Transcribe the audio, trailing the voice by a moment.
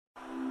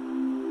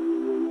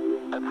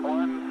It's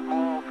one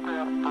small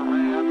step for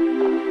man,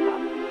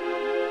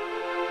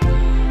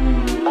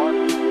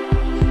 one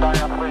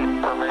giant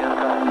leap for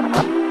mankind.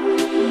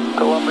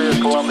 Columbia, this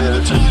is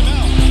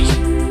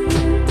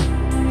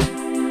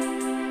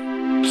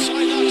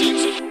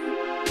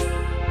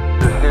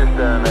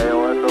Houston,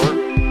 AOS, over.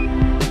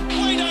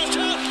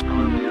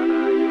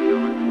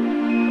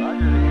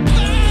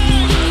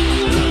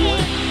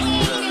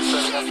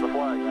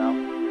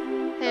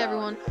 Hey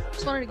everyone,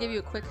 just wanted to give you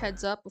a quick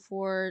heads up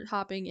before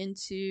hopping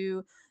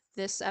into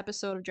this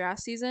episode of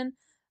draft season.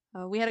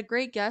 We had a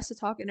great guest to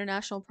talk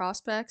international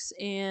prospects,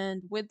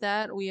 and with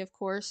that, we of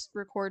course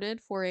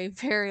recorded for a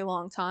very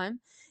long time,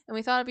 and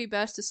we thought it'd be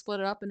best to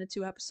split it up into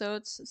two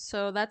episodes.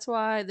 So that's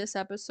why this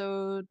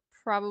episode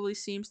probably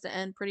seems to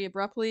end pretty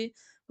abruptly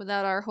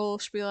without our whole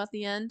spiel at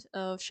the end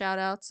of shout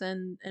outs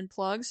and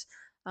plugs.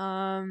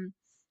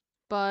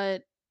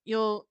 But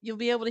you'll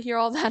be able to hear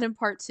all that in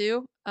part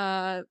two.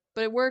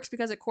 But it works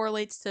because it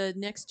correlates to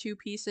Nick's two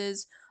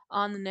pieces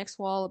on the Nick's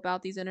wall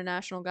about these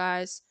international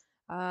guys.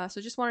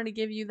 So just wanted to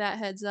give you that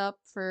heads up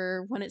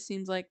for when it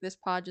seems like this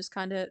pod just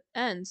kind of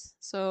ends.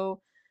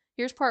 So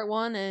here's part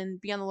one, and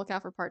be on the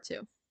lookout for part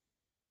two.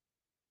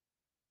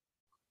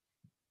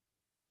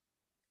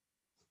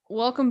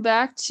 Welcome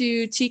back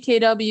to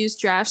TKW's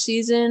draft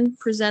season,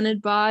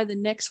 presented by the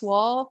Nick's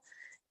Wall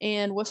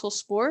and Whistle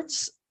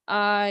Sports.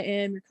 I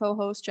am your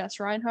co-host, Jess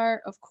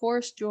Reinhart, of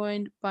course,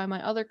 joined by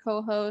my other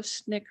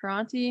co-host, Nick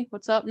Caranti.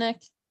 What's up, Nick?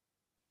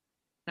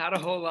 Not a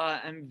whole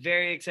lot. I'm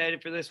very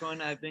excited for this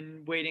one. I've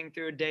been waiting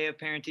through a day of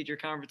parent-teacher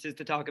conferences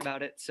to talk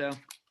about it. So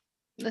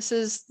this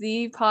is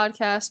the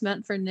podcast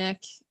meant for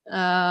Nick,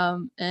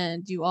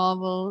 and you all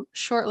will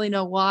shortly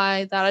know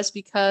why. That is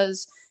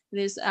because it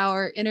is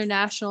our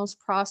Internationals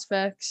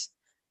Prospects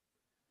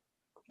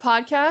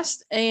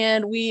podcast,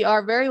 and we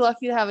are very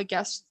lucky to have a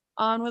guest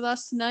on with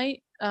us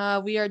tonight.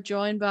 We are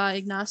joined by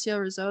Ignacio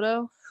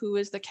Rissotto, who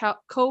is the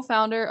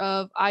co-founder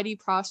of ID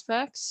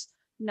Prospects.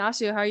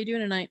 Ignacio, how are you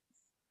doing tonight?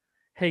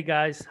 Hey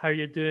guys, how are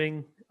you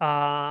doing?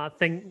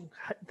 Thank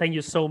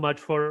you so much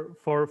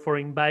for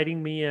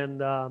inviting me,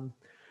 and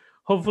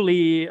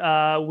hopefully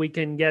we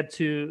can get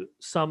to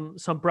some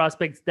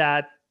prospects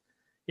that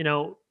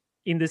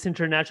in this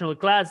international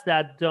class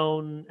that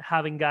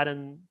haven't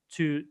gotten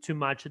too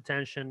much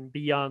attention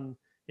beyond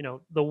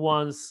the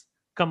ones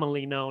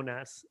commonly known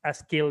as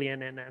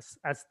Killian and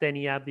as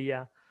Denny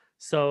Abdia.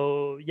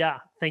 So yeah,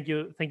 thank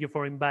you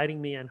for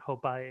inviting me, and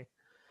hope I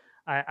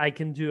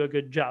can do a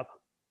good job.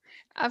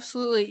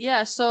 Absolutely,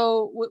 yeah.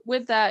 So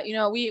with that,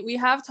 we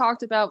have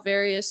talked about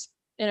various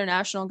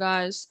international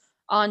guys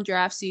on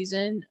draft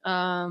season,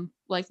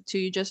 like the two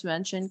you just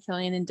mentioned,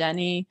 Killian and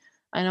Denny.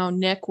 I know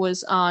Nick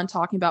was on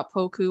talking about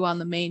Poku on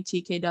the main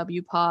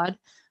TKW pod.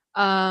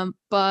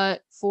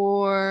 But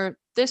for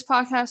this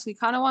podcast, we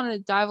kind of wanted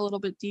to dive a little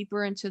bit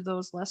deeper into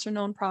those lesser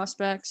known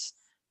prospects,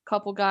 a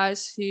couple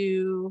guys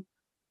who,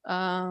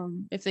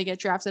 if they get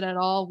drafted at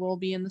all, will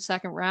be in the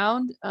second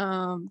round,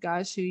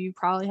 guys who you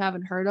probably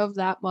haven't heard of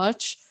that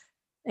much.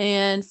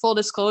 And full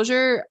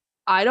disclosure,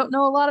 I don't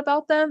know a lot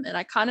about them, and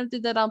I kind of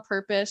did that on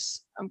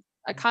purpose.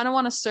 I kind of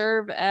want to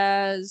serve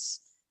as,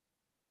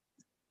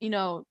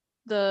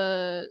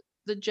 the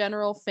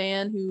general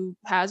fan who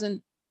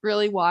hasn't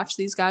really watched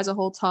these guys a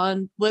whole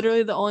ton.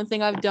 Literally the only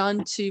thing I've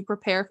done to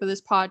prepare for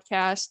this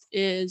podcast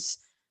is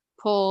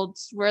pulled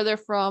where they're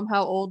from,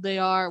 how old they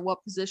are,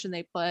 what position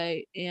they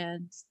play,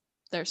 and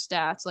their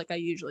stats like I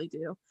usually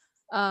do.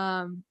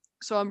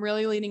 So I'm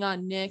really leaning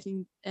on Nick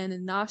and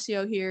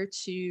Ignacio here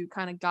to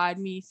kind of guide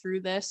me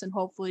through this, and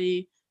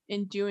hopefully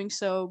in doing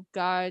so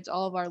guides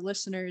all of our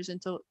listeners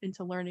into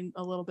learning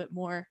a little bit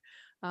more.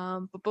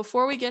 But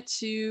before we get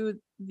to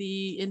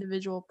the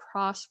individual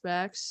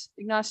prospects,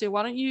 Ignacio,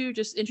 why don't you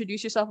just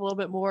introduce yourself a little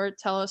bit more?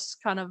 Tell us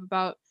kind of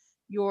about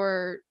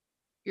your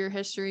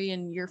history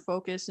and your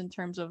focus in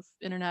terms of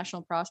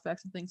international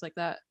prospects and things like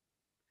that.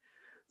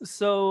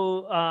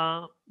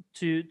 So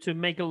to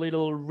make a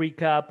little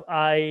recap,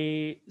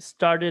 I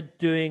started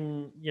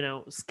doing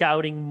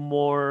scouting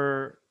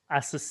more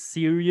as a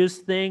serious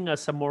thing,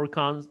 as a more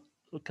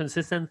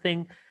consistent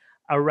thing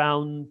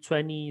around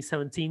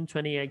 2017,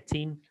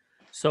 2018.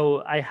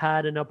 So I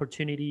had an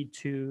opportunity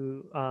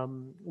to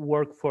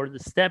work for the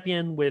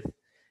Stepien with,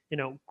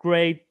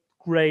 great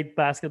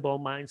basketball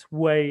minds,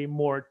 way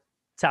more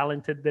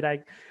talented that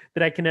I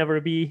can ever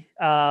be,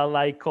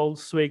 like Cole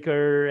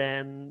Swicker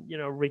and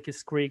Ricky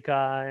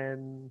Skrika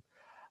and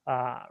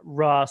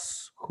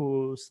Ross,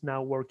 who's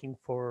now working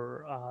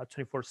for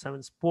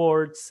 24/7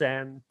 Sports,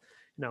 and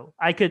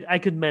I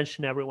could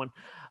mention everyone,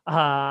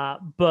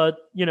 but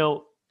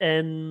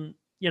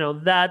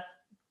that.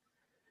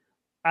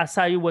 As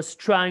I was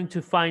trying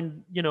to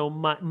find,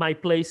 my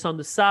place on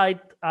the side,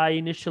 I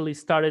initially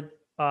started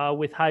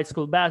with high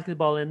school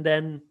basketball, and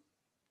then,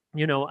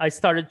 I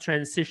started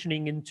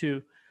transitioning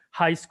into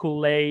high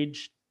school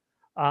age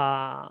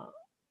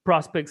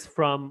prospects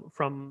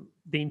from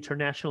the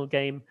international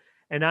game,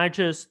 and I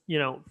just,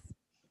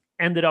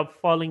 ended up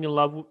falling in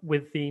love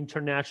with the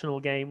international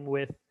game,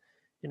 with,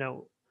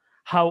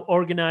 how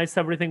organized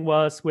everything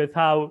was, with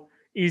how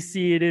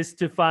easy it is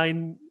to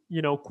find,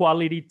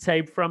 quality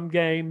tape from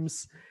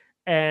games.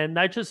 And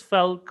I just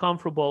felt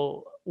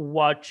comfortable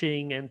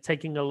watching and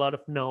taking a lot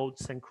of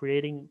notes and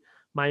creating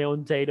my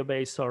own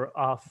database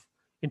of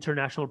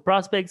international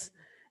prospects.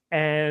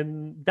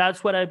 And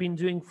that's what I've been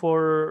doing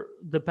for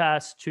the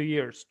past 2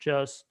 years,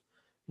 just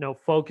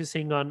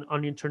focusing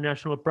on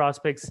international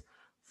prospects.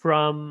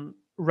 From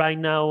right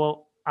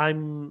now,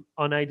 I'm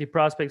on ID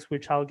prospects,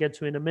 which I'll get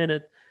to in a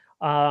minute.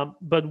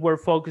 But we're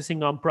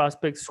focusing on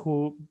prospects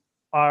who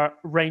are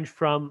range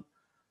from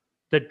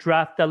the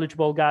draft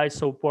eligible guys,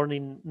 so born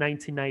in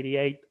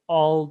 1998,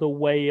 all the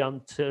way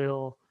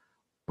until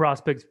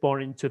prospects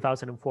born in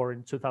 2004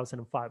 and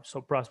 2005.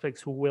 So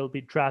prospects who will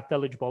be draft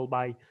eligible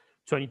by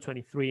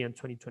 2023 and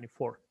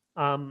 2024.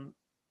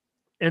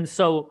 And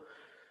so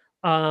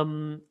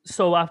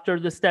after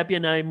the Steppy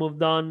and I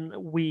moved on,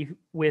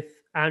 with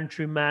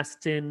Andrew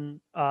Mastin,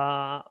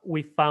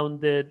 we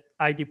founded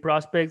ID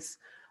Prospects,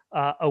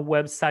 a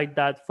website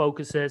that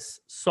focuses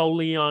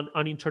solely on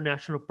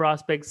international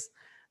prospects,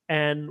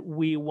 and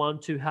we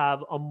want to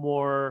have a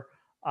more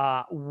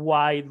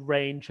wide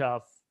range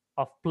of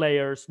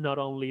players, not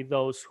only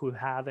those who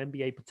have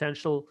NBA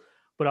potential,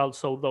 but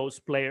also those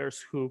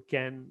players who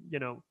can,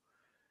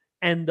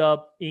 end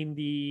up in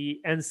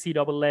the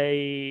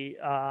NCAA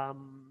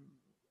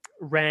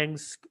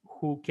ranks,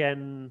 who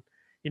can,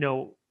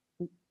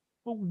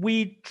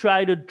 we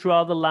try to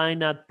draw the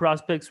line at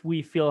prospects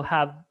we feel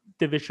have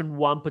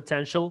Division I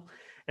potential,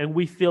 and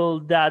we feel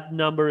that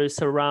number is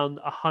around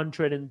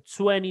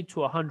 120 to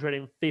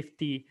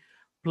 150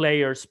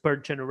 players per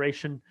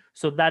generation.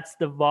 So that's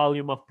the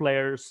volume of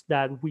players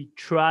that we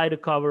try to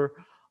cover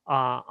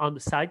on the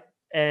site.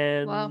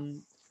 And Wow.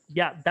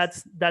 yeah,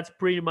 that's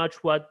pretty much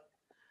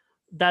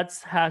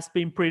has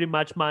been pretty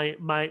much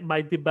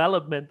my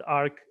development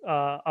arc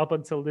up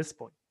until this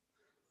point.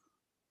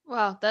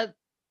 Wow,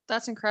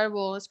 that's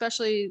incredible,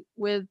 especially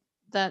with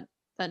that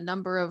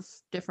number of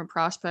different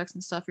prospects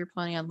and stuff you're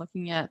planning on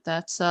looking at.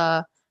 That's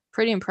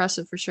pretty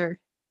impressive for sure.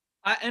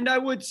 I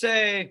would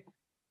say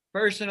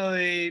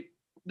personally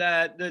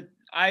that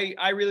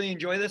I really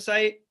enjoy the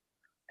site,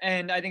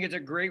 and I think it's a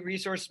great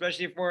resource,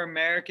 especially for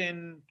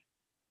American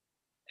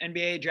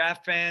NBA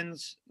draft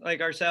fans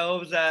like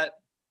ourselves that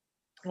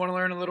want to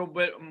learn a little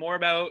bit more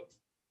about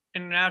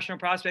international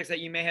prospects that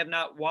you may have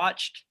not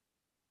watched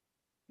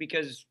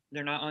because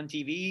they're not on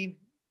TV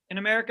in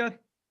America.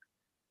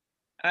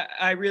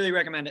 I really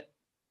recommend it.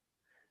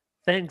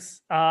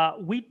 Thanks.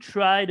 We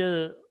try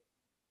to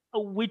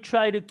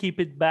keep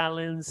it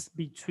balanced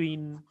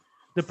between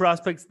the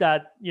prospects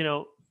that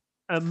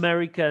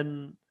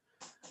American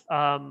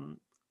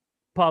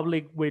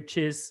public, which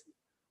is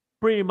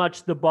pretty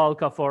much the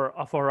bulk of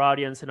our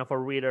audience and of our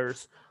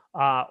readers.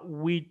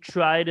 We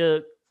try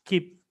to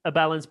keep a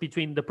balance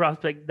between the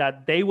prospect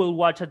that they will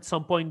watch at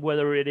some point,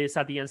 whether it is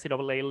at the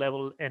NCAA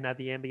level and at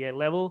the NBA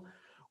level,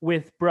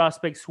 with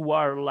prospects who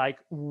are like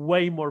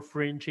way more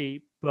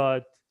fringy,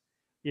 but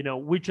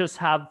we just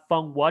have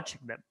fun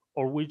watching them,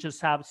 or we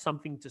just have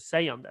something to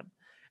say on them.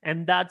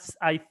 And that's,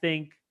 I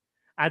think,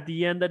 at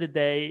the end of the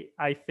day,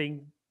 I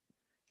think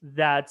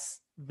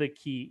that's the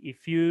key.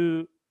 If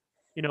you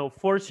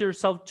force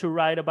yourself to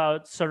write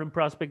about certain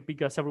prospect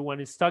because everyone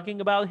is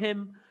talking about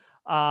him,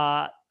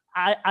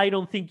 I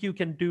don't think you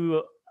can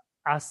do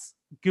as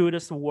good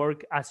as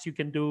work as you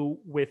can do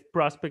with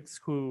prospects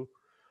who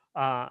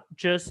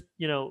just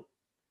you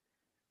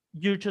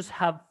just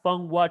have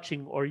fun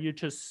watching, or you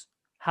just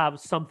have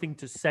something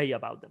to say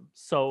about them.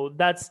 So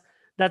that's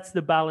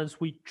the balance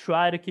we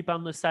try to keep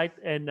on the site,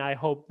 and I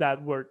hope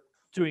that we're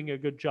doing a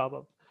good job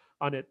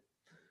on it.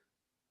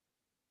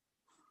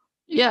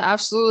 Yeah,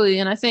 absolutely.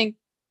 And I think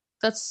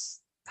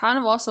that's kind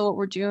of also what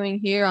we're doing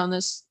here on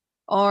this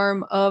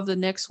arm of the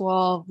Knicks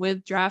wall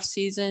with draft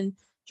season,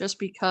 just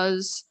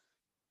because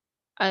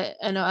I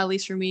know, at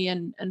least for me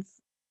and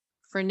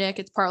for Nick,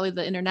 it's partly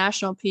the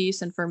international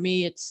piece, and for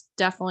me it's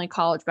definitely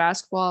college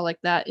basketball. Like,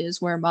 that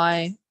is where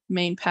my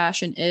main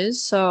passion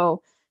is.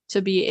 So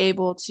to be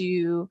able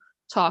to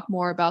talk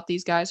more about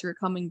these guys who are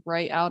coming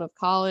right out of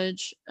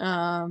college,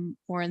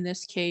 or in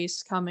this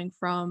case coming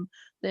from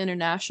the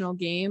international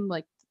game,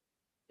 like,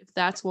 if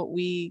that's what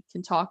we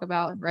can talk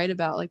about and write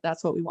about, like,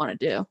 that's what we want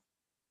to do.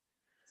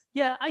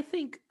 Yeah, I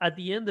think at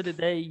the end of the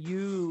day,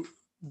 you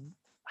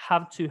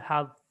have to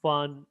have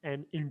fun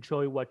and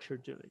enjoy what you're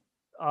doing.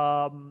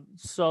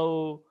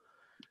 So,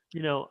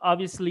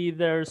 obviously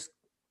there's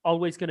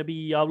always going to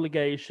be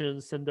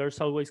obligations, and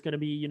there's always going to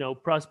be,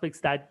 prospects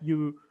that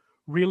you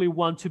really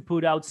want to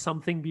put out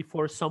something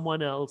before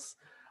someone else.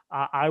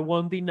 I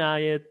won't deny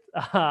it.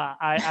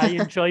 I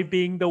enjoy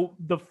being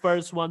the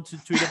first one to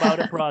tweet about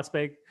a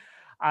prospect.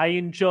 I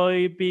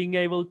enjoy being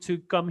able to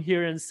come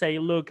here and say,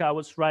 look, I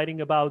was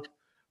writing about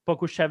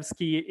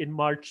Pokuševski in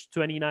March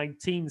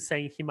 2019,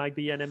 saying he might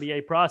be an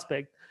NBA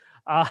prospect,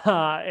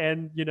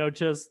 and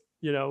just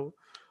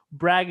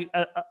brag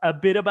a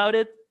bit about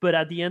it. But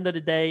at the end of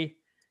the day,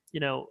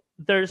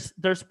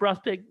 there's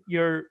prospect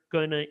you're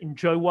gonna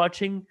enjoy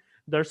watching.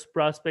 There's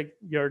prospect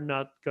you're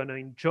not gonna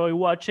enjoy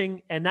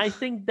watching, and I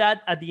think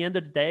that at the end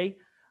of the day,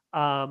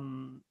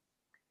 um,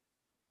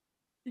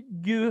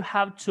 you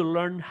have to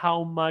learn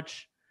how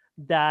much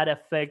that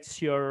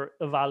affects your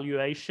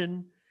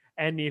evaluation,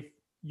 and if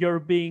you're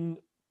being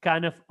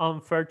kind of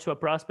unfair to a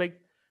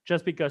prospect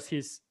just because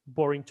he's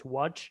boring to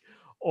watch,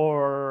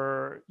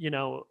 or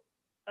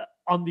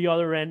on the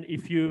other end,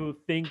 if you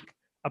think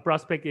a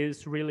prospect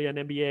is really an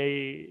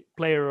NBA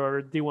player or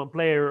a D1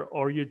 player,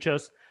 or you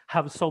just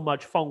have so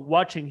much fun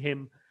watching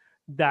him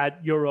that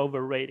you're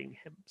overrating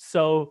him.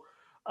 So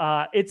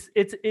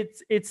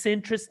it's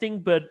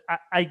interesting, but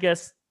I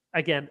guess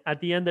again, at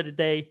the end of the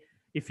day,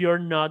 if you're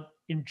not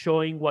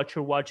enjoying what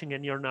you're watching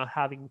and you're not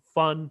having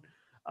fun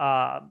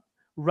uh,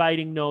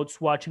 writing notes,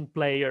 watching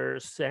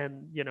players,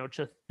 and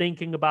just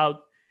thinking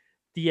about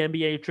the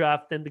NBA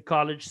draft and the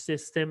college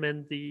system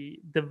and the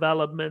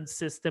development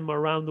system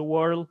around the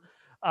world,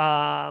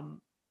 and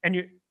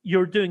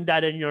you're doing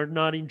that and you're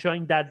not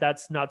enjoying that,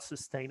 that's not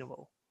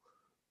sustainable.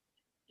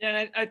 Yeah,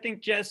 and I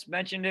think Jess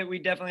mentioned it. We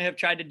definitely have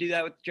tried to do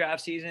that with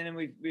draft season, and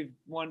we've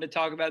wanted to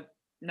talk about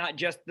not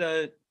just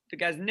the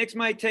guys the Knicks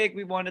might take.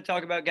 We want to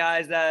talk about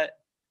guys that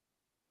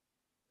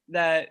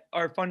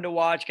are fun to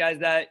watch, guys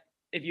that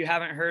if you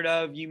haven't heard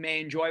of, you may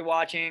enjoy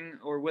watching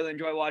or will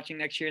enjoy watching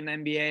next year in the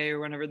NBA or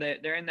whenever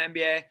they're in the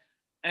NBA.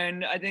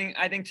 And I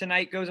think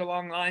tonight goes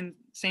along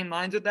same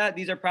lines with that.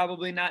 These are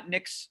probably not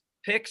Knicks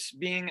picks,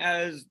 being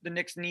as the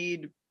Knicks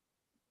need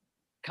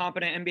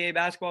competent NBA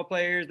basketball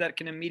players that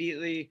can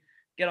immediately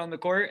get on the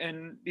court,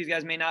 and these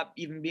guys may not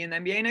even be in the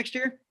NBA next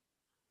year.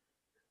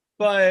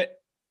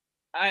 But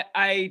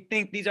I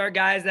think these are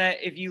guys that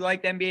if you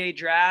like the NBA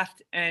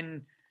draft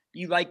and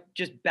you like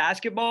just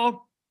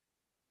basketball,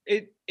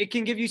 it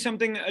can give you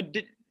something.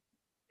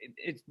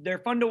 They're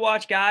fun to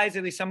watch guys,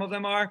 at least some of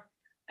them are,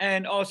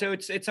 and also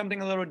it's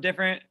something a little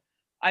different.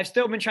 I've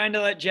still been trying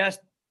to let Jess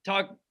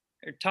talk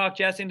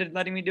Jess into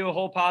letting me do a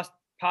whole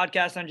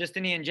podcast on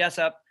Justini and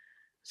Jessup.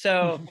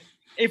 So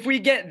if we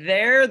get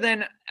there,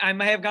 then I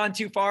might have gone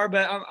too far,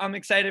 but I'm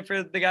excited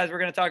for the guys we're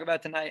going to talk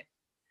about tonight.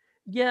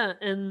 Yeah,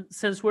 and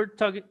since we're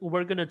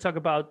going to talk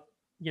about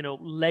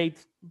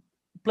late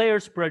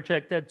players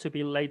projected to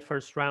be late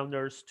first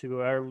rounders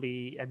to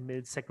early and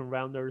mid second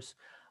rounders.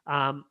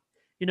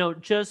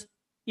 Just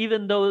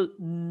even though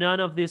none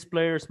of these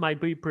players might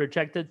be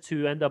projected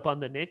to end up on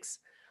the Knicks,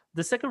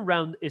 the second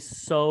round is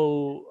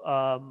so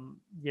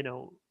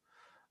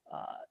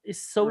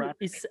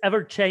it's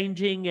ever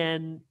changing,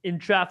 and in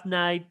draft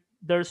night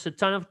there's a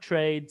ton of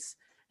trades,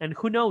 and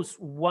who knows,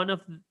 one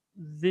of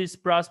these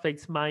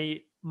prospects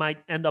might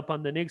end up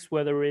on the Knicks,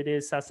 whether it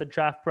is as a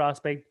draft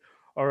prospect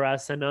or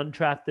as an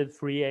undrafted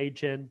free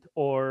agent,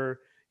 or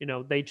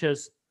they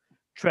just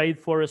trade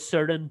for a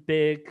certain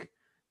pick.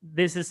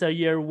 This is a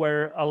year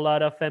where a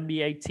lot of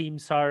NBA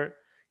teams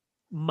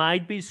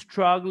might be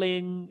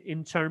struggling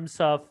in terms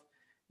of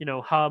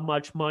how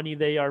much money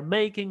they are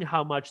making,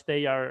 how much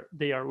they are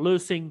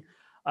losing.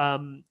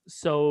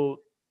 So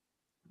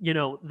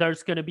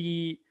there's going to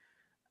be,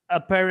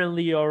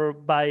 apparently, or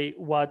by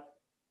what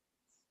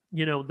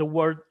the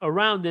word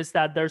around is,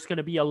 that there's going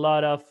to be a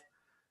lot of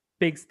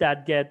picks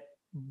that get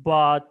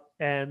bought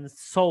and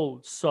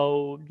sold.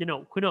 So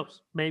who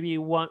knows, maybe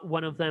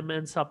one of them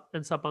ends up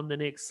on the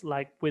Knicks.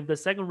 Like with the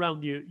second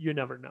round, you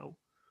never know.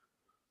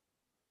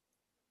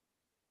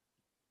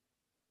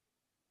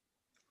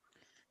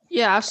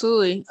 Yeah,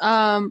 absolutely.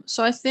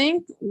 So I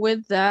think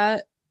with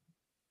that,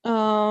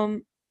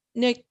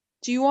 Nick,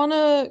 do you want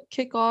to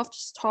kick off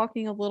just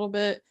talking a little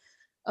bit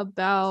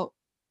about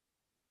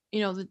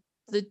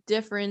the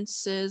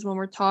differences when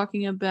we're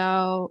talking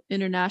about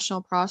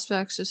international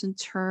prospects, just in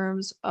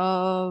terms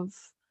of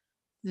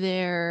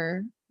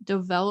their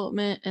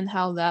development and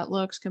how that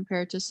looks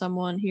compared to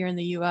someone here in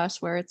the US,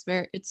 where it's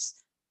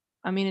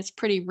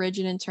pretty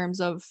rigid in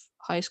terms of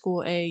high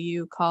school,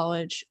 AAU,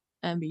 college,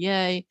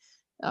 NBA.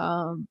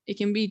 It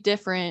can be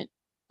different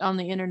on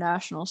the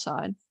international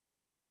side.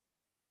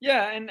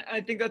 Yeah, and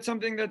I think that's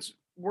something that's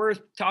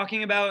worth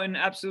talking about and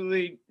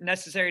absolutely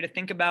necessary to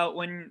think about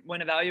when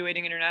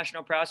evaluating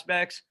international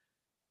prospects,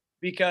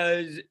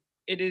 because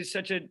it is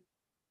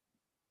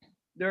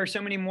there are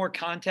so many more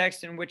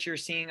contexts in which you're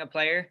seeing a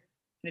player,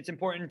 and it's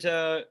important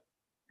to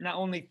not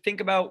only think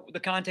about the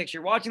context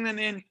you're watching them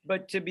in,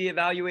 but to be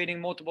evaluating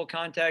multiple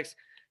contexts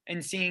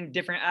and seeing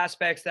different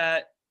aspects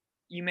that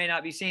you may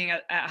not be seeing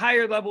at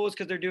higher levels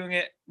because they're doing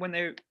it when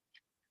they're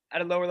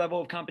at a lower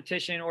level of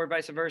competition, or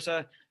vice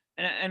versa.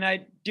 And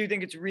I do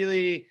think it's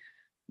really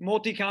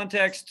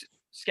multi-context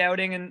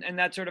scouting and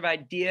that sort of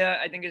idea,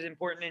 I think, is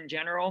important in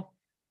general.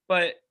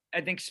 But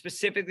I think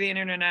specifically in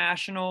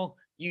international,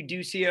 you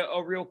do see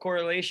a real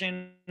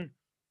correlation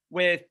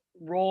with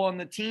role on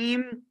the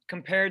team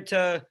compared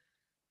to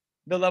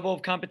the level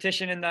of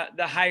competition in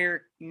the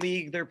higher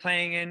league they're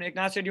playing in.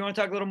 Ignacio, do you want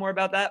to talk a little more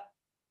about that?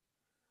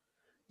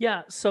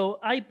 Yeah, so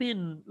I've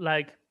been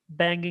like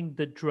banging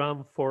the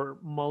drum for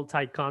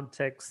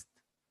multi-context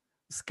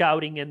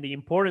scouting and the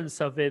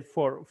importance of it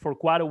for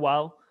quite a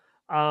while.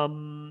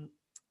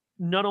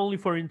 Not only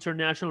for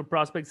international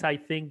prospects, I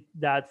think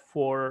that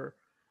for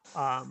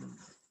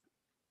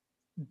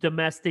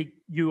domestic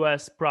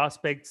US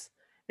prospects,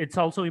 It's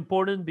also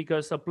important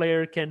because a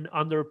player can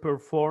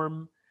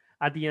underperform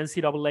at the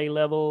NCAA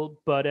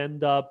level, but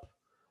end up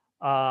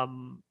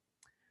um,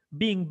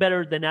 being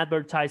better than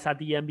advertised at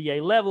the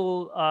NBA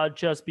level,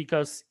 just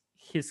because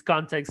his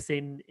context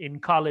in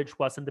college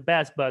wasn't the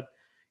best. But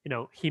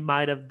he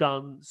might have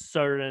done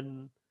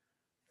certain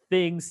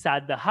things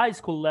at the high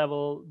school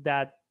level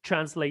that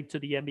translate to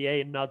the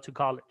NBA and not to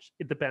college.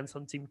 It depends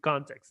on team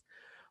context.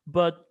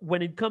 But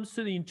when it comes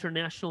to the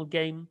international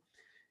game,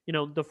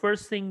 the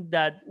first thing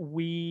that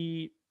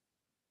we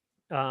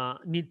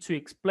need to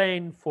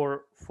explain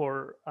for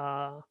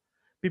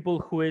people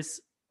who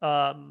is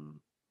um,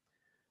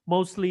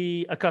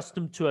 mostly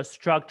accustomed to a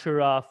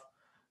structure of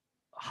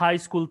high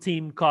school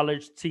team,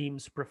 college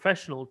teams,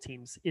 professional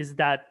teams, is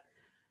that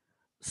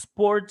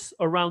sports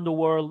around the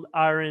world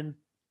aren't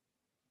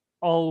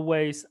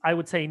always, I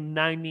would say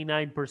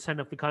 99%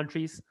 of the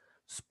countries,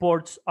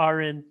 sports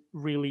aren't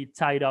really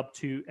tied up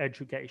to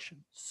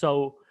education.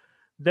 So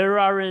there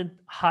aren't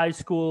high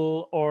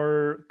school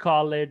or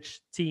college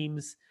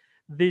teams.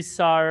 These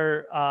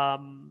are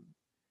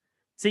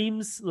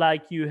teams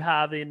like you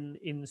have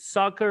in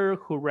soccer,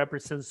 who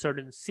represent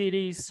certain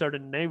cities,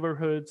 certain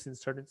neighborhoods in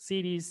certain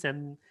cities,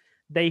 and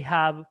they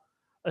have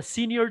a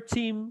senior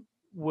team,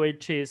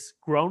 which is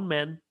grown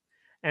men,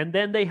 and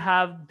then they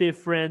have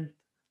different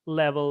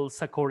levels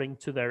according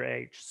to their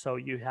age. So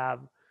you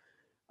have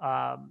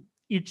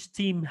each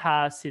team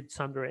has its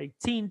under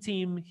 18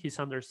 team, his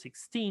under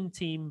 16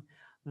 team.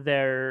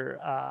 There's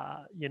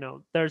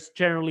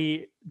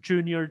generally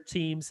junior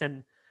teams,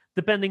 and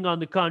depending on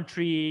the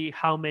country,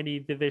 how many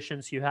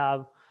divisions you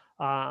have.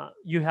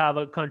 You have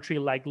a country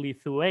like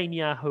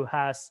Lithuania who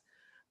has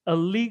a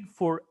league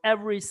for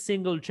every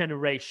single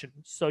generation.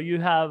 So you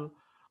have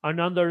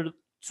an under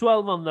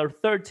 12, under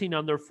 13,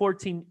 under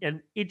 14,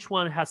 and each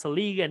one has a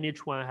league and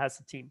each one has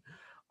a team.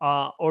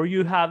 Or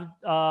you have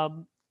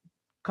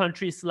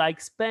countries like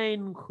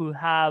Spain who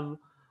have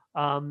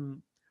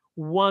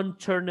one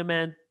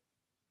tournament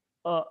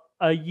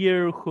a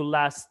year who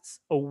lasts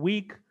a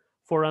week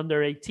for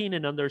under 18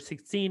 and under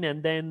 16,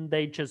 and then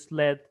they just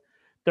let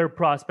their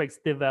prospects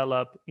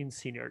develop in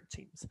senior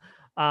teams.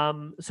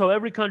 So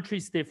every country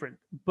is different,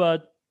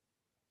 but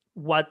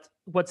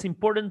what's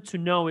important to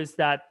know is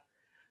that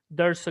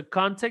there's a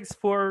context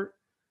for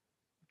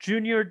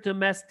junior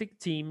domestic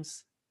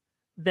teams,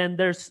 then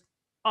there's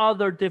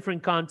other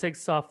different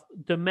contexts of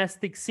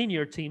domestic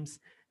senior teams,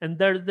 and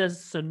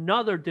there's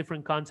another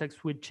different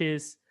context, which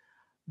is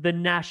the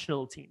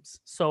national teams.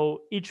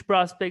 So each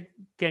prospect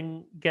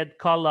can get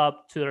called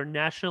up to their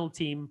national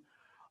team,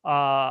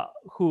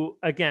 who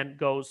again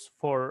goes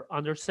for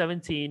under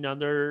 17,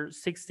 under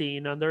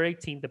 16, under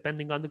 18,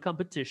 depending on the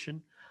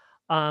competition.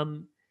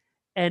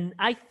 And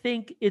I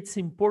think it's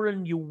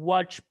important you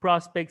watch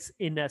prospects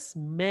in as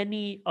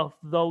many of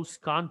those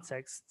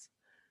contexts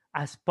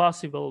as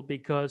possible,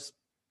 because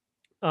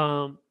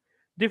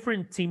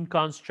different team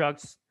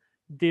constructs,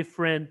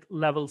 different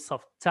levels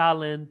of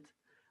talent,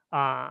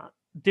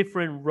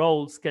 different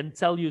roles can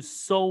tell you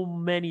so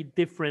many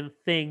different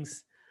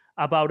things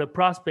about a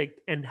prospect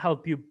and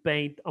help you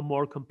paint a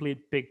more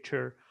complete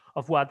picture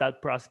of what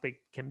that prospect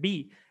can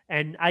be.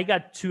 And I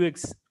got two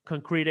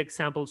concrete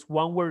examples.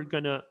 One we're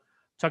going to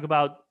talk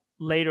about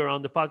later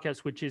on the podcast,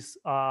 which is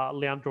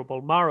Leandro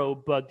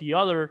Bolmaro, but the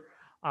other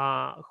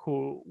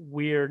who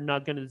we're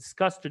not going to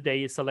discuss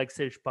today is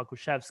Alexej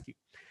Pokuševski.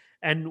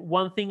 And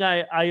one thing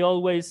I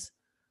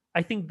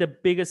think the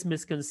biggest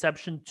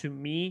misconception to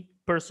me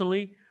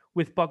personally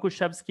with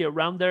Pokuševski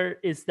around there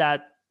is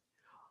that,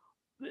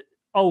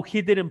 oh,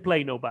 he didn't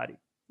play nobody.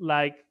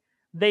 Like,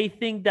 they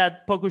think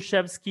that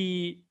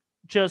Pokuševski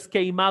just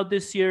came out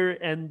this year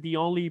and the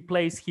only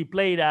place he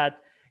played at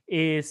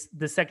is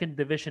the second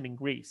division in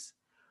Greece,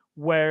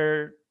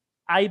 where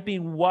I've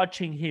been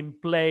watching him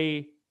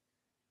play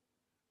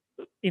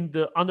in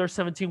the under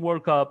 17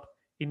 World Cup,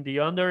 in the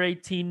under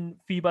 18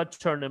 FIBA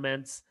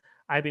tournaments.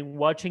 I've been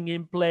watching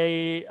him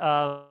play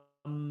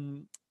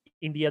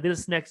in the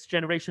Adidas Next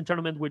Generation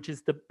tournament, which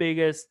is the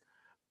biggest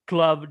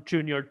club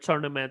junior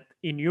tournament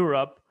in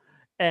Europe.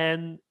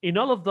 And in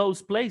all of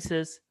those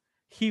places,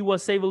 he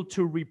was able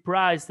to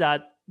reprise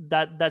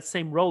that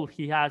same role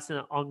he has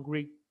on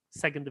Greek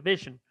second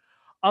division.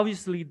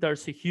 Obviously,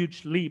 there's a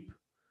huge leap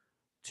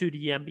to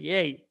the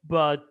NBA,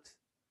 but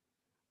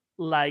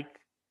like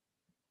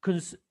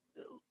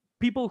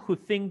people who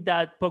think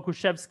that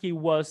Pokuševski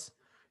was,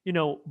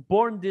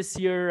 born this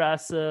year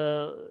as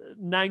a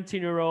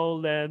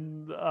 19-year-old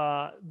and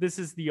this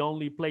is the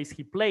only place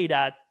he played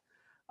at,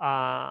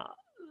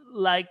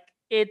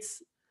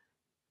 it's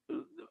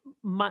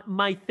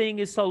my thing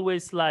is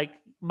always like,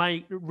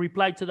 my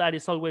reply to that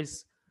is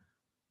always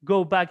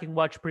go back and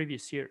watch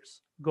previous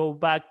years. Go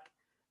back.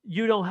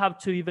 You don't have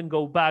to even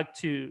go back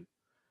to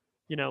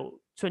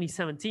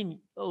 2017.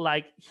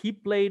 Like, he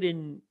played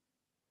in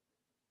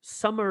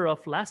summer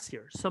of last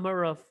year,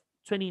 summer of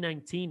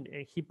 2019,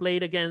 and he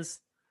played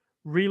against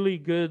really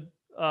good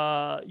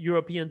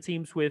European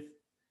teams with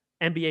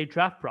NBA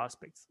draft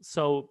prospects.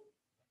 So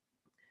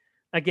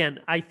again,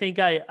 I think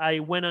I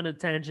went on a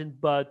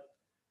tangent, but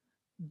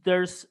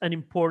there's an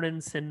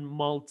importance in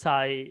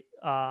multi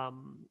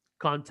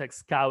context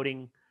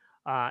scouting.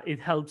 It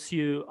helps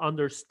you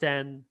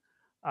understand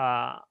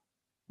uh,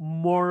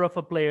 more of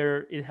a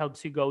player. It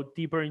helps you go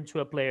deeper into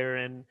a player,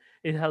 and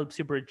it helps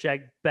you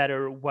project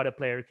better what a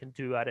player can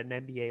do at an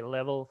NBA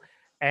level,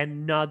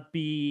 and not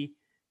be,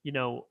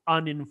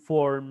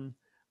 uninformed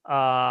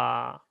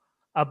about,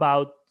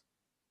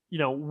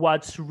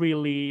 what's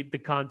really the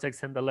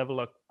context and the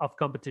level of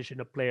competition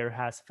a player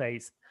has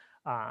faced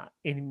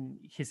in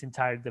his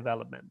entire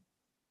development.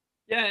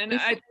 Yeah, and We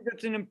I think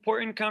that's an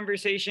important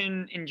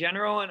conversation in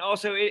general, and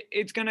also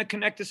it's going to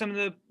connect to some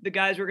of the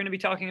guys we're going to be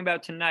talking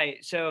about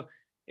tonight. So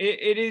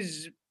it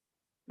is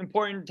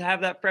important to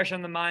have that fresh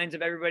on the minds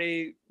of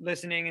everybody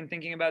listening and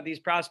thinking about these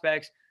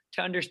prospects,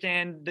 to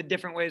understand the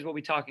different ways we'll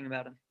be talking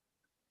about them.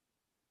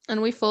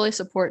 And we fully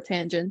support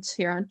tangents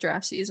here on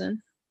draft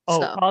season.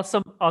 Oh, So.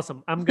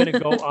 awesome! I'm gonna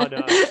go on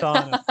a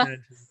ton of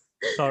tangents.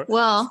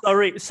 Well.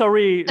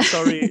 Sorry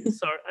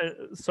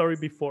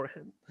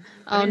beforehand.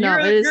 Oh mean, no,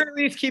 you're at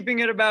least keeping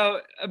it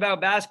about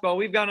basketball.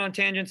 We've gone on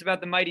tangents about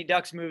the Mighty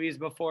Ducks movies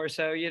before,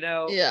 so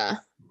Yeah.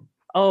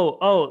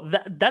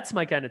 That's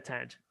my kind of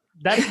tangent.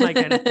 That's my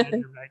kind of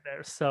tangent right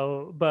there.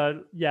 So,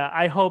 but yeah,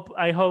 I hope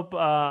I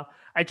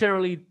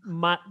generally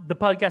the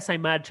podcasts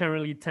I'm at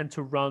generally tend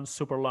to run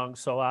super long,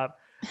 so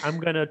I'm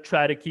gonna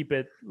try to keep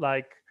it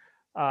like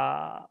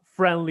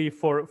friendly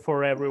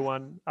for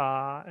everyone,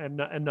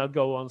 and not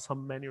go on so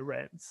many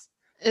rants.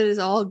 It is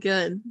all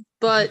good.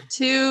 But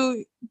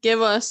to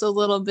give us a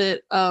little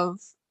bit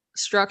of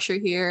structure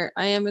here,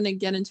 I am going to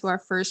get into our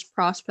first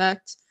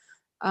prospect,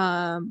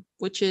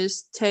 which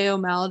is Theo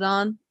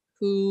Maledon,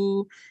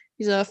 who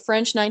he's a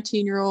French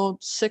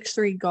 19-year-old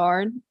 6'3"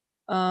 guard.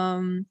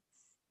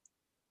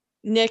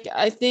 Nick,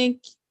 I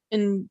think,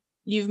 and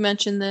you've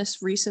mentioned this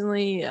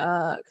recently,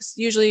 because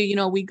usually,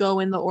 we go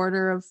in the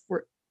order of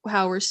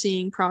how we're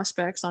seeing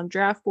prospects on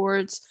draft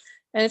boards,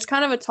 and it's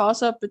kind of a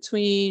toss-up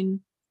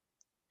between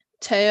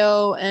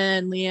Theo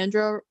and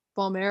Leandro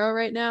Balmero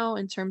right now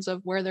in terms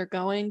of where they're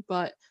going.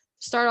 But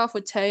to start off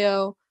with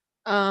Theo,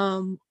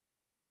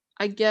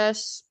 I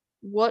guess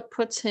what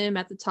puts him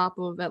at the top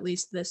of at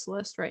least this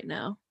list right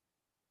now?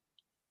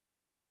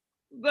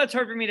 That's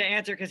hard for me to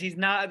answer because he's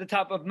not at the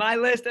top of my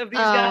list of these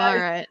guys.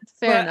 All right,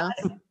 fair enough.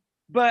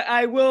 But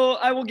I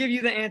will give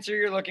you the answer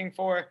you're looking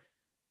for,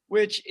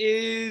 which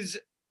is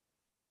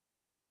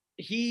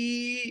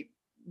he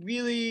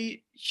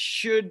really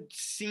should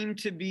seem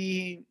to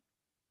be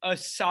a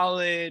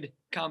solid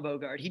combo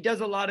guard. He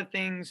does a lot of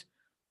things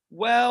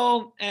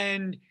well,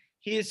 and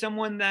he is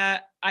someone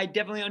that I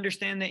definitely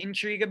understand the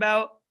intrigue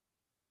about.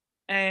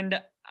 And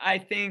I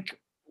think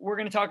we're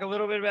going to talk a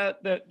little bit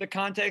about the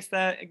context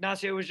that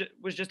Ignacio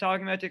was just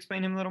talking about to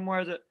explain him a little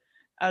more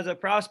as a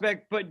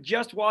prospect. But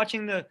just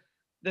watching the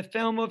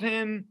film of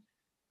him,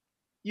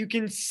 you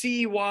can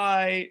see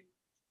why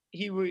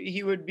he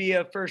would be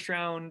a first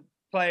round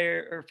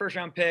player or first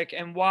round pick,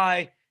 and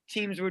why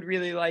teams would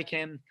really like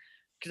him.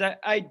 Because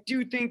I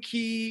do think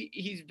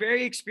he's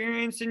very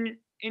experienced in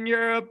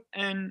Europe,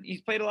 and he's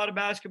played a lot of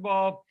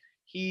basketball.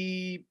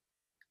 I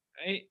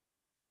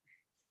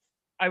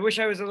wish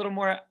I was a little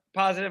more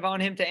positive on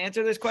him to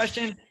answer this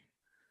question.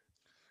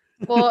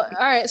 Well, all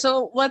right.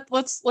 So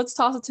let's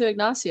toss it to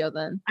Ignacio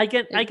then. I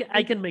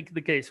can make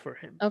the case for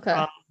him.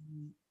 Okay.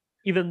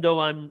 Even though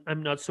I'm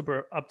not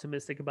super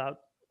optimistic about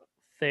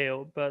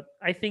Theo, but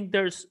I think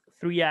there's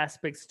three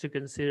aspects to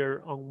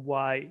consider on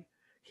why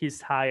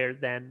he's higher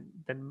than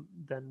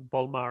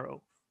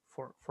Bolmaro,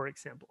 for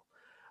example.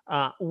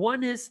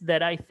 One is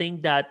that I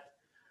think that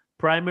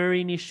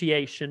primary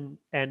initiation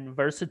and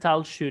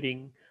versatile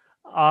shooting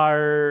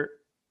are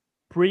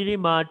pretty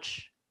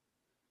much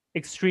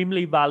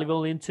extremely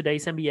valuable in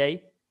today's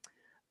NBA.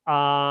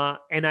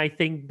 And I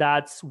think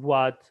that's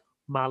what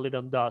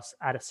Maledon does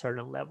at a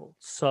certain level.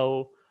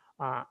 So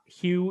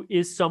he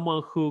is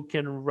someone who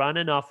can run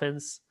an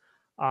offense,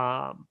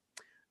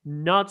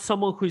 not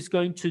someone who's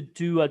going to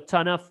do a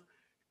ton of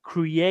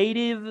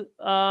creative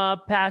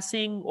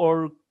passing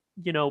or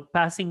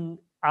passing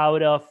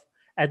out of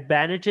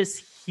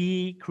advantages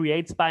he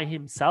creates by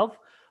himself,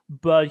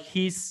 but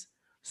he's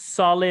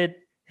solid,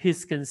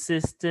 he's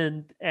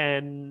consistent,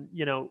 and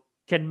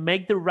can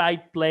make the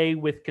right play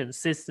with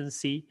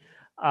consistency,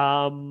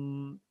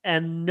 and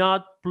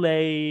not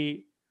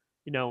play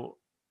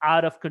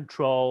out of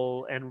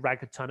control and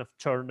rack a ton of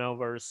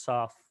turnovers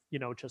of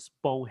just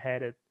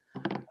boneheaded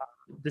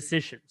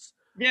decisions.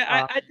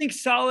 Yeah, I think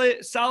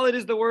solid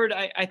is the word.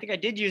 I think I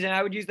did use it.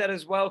 I would use that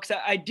as well, because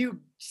I do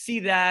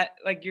see that,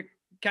 like you're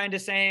kind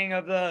of saying,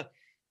 of the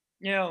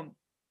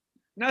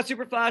not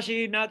super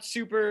flashy, not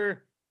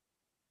super,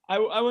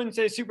 I wouldn't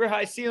say super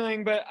high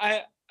ceiling, but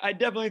I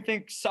definitely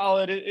think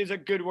solid is a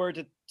good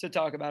word to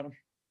talk about him.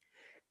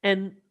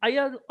 And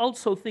I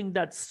also think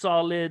that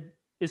solid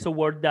is a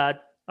word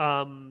that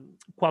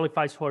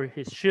qualifies for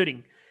his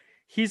shooting.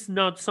 He's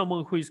not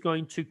someone who is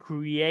going to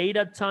create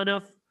a ton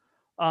of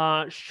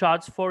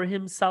shots for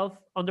himself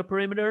on the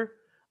perimeter,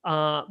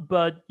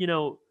 but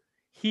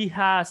he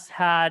has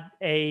had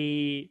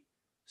a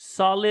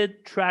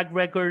solid track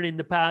record in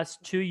the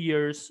past 2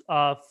 years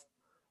of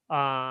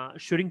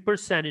shooting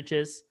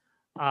percentages,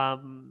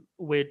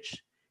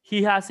 which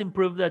he has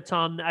improved a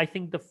ton. I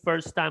think the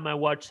first time I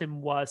watched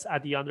him was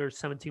at the Under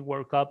 17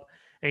 World Cup,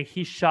 and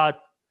he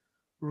shot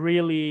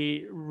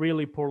really,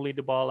 really poorly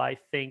the ball. I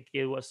think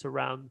it was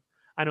around,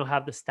 I don't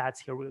have the stats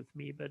here with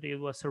me, but it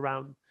was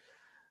around,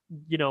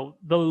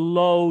 the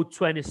low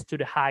 20s to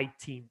the high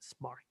teens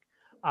mark.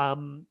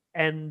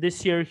 And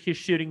this year he's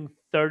shooting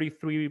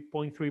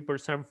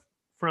 33.3%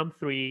 from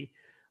three.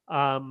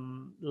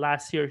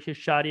 Last year he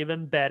shot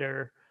even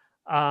better.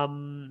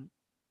 And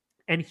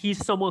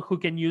he's someone who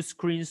can use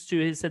screens to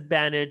his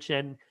advantage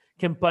and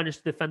can punish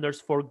defenders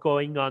for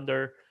going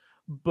under.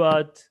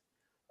 But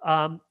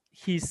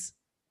he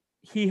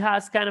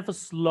has kind of a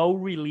slow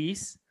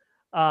release,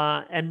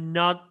 and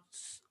not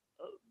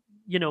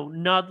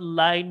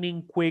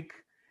lightning quick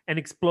and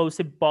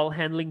explosive ball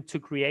handling to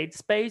create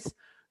space.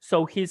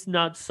 So he's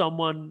not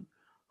someone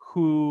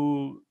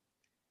who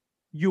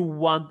you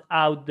want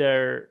out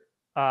there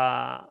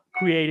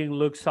creating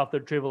looks off the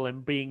dribble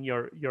and being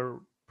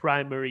your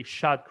primary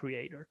shot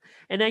creator.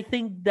 And I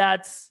think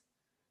that's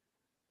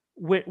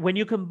when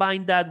you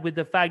combine that with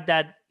the fact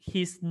that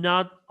he's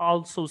not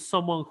also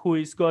someone who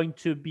is going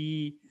to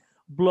be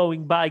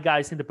blowing by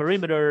guys in the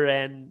perimeter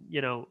and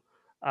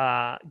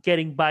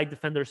getting by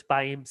defenders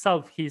by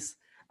himself. He's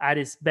at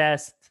his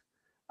best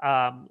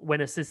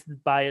when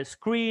assisted by a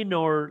screen,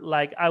 or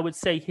like I would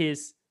say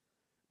his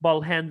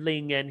ball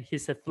handling and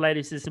his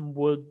athleticism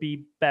would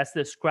be best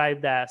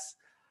described as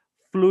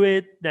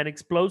fluid than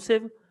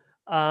explosive.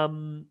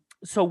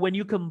 So when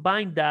you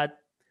combine that,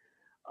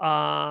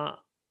 and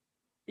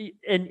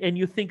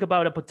you think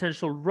about a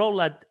potential role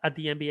at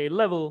the NBA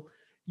level,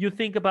 you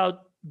think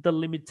about the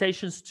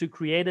limitations to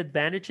create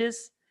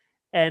advantages.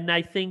 And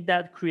I think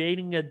that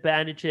creating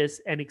advantages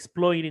and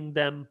exploiting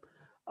them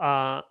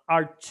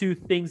are two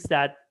things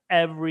that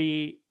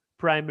every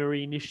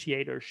primary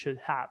initiator should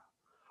have,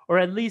 or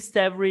at least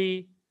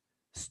every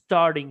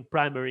starting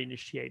primary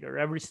initiator,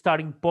 every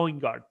starting point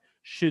guard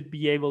should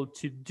be able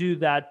to do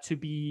that, to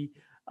be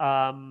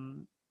a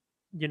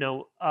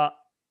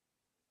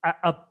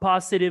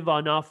positive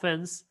on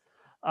offense.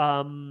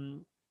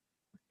 And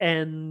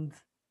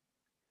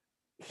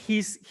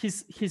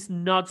he's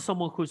not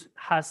someone who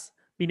has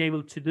been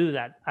able to do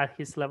that at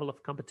his level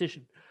of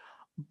competition.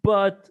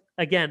 But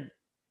again,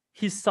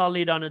 he's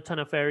solid on a ton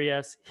of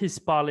areas. He's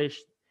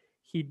polished.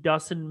 He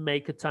doesn't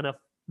make a ton of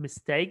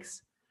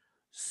mistakes.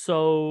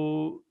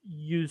 So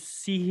you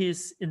see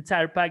his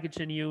entire package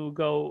and you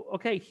go,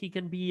 okay, he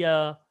can be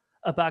a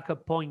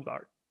backup point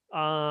guard.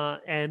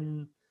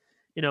 And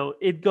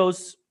it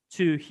goes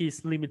to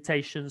his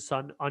limitations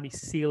on his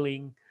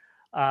ceiling.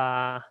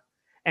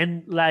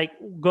 And like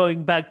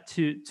going back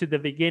to the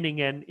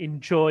beginning and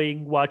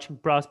enjoying watching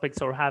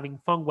prospects or having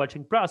fun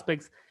watching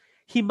prospects,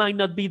 he might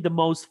not be the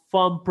most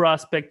fun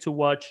prospect to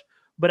watch,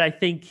 but I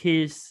think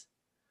he's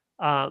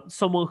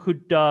someone who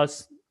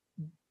does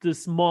the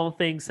small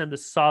things and the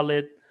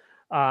solid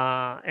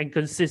and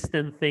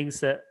consistent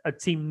things that a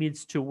team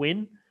needs to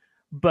win,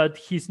 but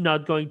he's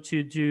not going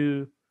to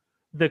do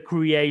the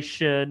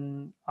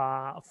creation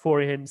for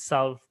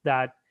himself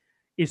that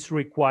is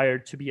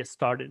required to be a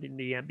starter in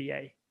the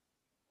NBA.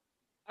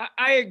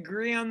 I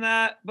agree on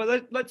that,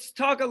 but let's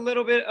talk a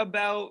little bit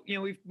about,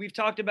 we've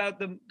talked about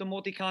the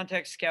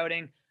multi-context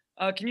scouting.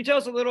 Can you tell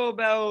us a little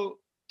about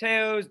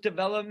Teo's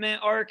development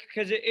arc?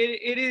 Because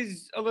it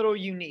is a little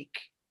unique.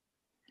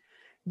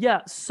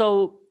 Yeah,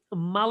 so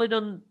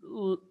Maledon,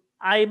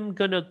 I'm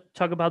going to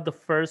talk about the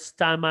first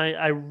time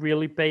I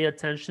really pay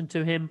attention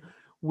to him,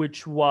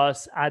 which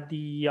was at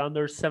the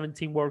Under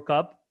 17 World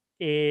Cup.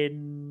 It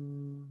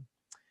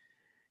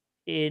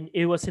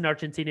was in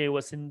Argentina. It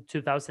was in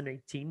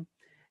 2018.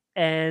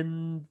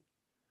 And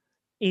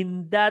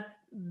in that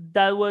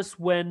was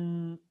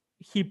when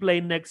he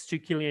played next to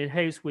Killian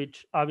Hayes,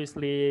 which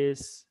obviously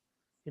is,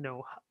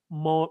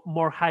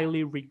 more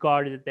highly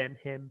regarded than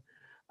him.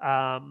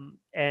 And,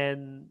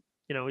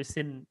 it's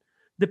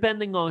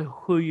depending on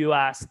who you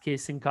ask,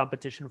 he's in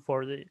competition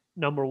for the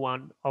number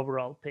one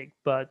overall pick.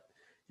 But,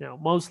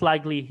 most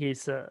likely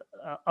he's a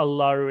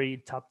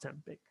lottery top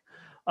 10 pick.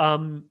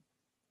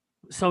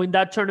 So in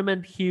that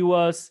tournament, he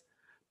was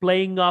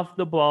playing off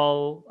the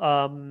ball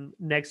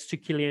next to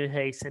Killian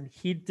Hayes, and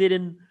he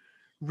didn't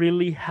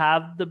really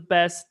have the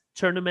best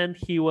tournament.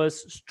 He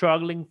was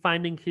struggling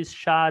finding his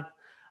shot.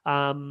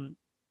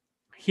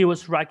 He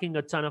was racking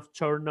a ton of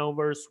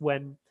turnovers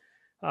when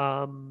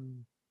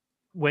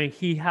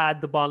he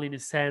had the ball in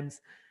his hands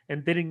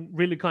and didn't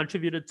really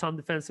contribute a ton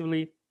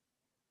defensively.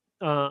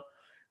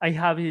 I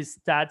have his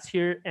stats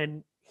here,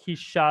 and he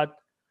shot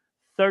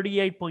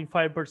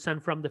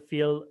 38.5% from the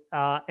field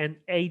and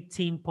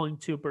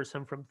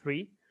 18.2% from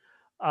three.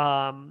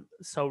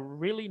 So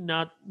really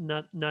not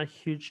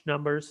huge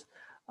numbers.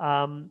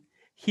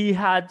 He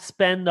had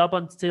spent up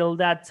until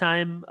that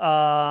time,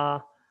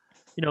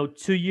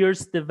 2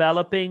 years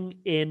developing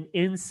in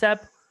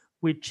INSEP,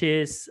 which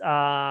is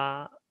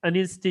an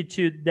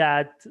institute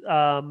that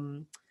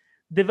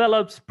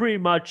develops pretty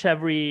much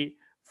every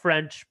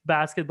French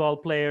basketball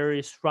player,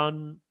 is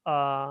run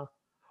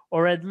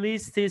or at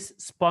least is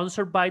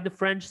sponsored by the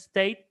French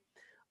state.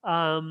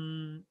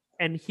 And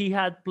he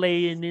had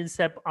played in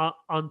INSEP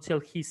until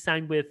he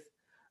signed with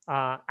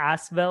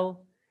Asvel.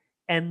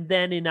 And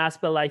then in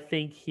Asvel, I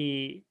think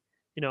he,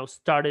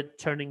 started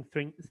turning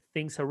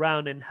things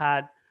around and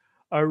had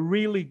a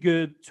really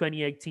good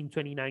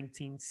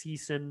 2018-2019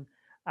 season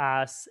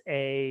as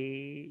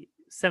a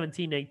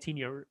 17, 18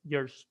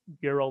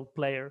 year old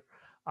player,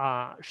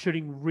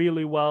 shooting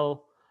really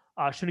well,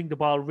 shooting the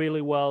ball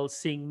really well,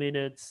 seeing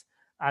minutes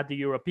at the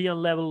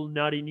European level,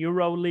 not in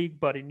EuroLeague,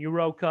 but in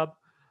EuroCup.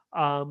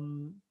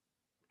 And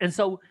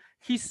so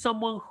he's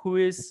someone who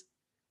is,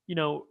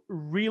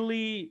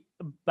 really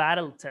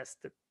battle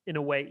tested in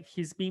a way.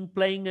 He's been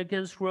playing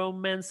against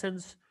grown men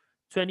since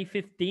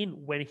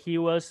 2015 when he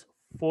was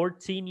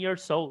 14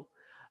 years old.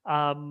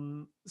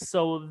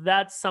 So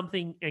that's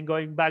something, and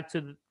going back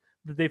to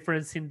the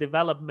difference in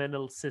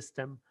developmental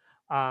system,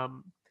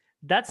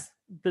 that's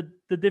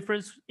the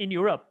difference in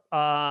Europe.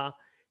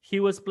 He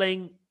was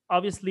playing,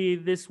 obviously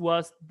this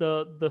was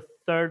the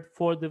third,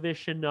 fourth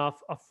division of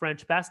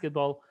French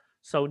basketball,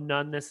 so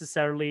not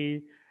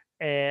necessarily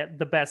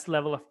the best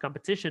level of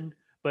competition,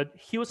 but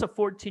he was a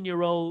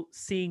 14-year-old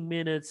seeing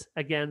minutes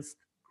against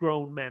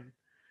grown men.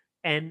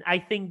 And I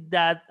think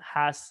that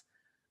has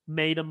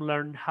made him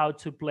learn how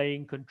to play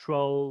in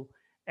control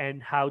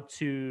and how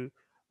to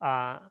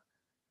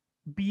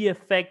be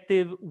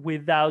effective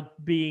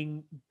without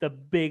being the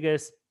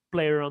biggest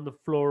player on the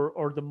floor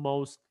or the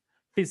most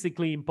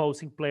physically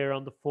imposing player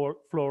on the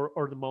floor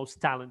or the most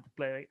talented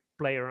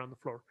player on the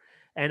floor.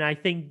 And I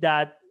think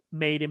that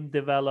made him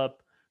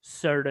develop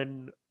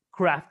certain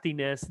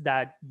craftiness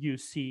that you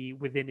see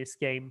within his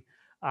game,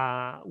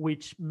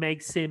 which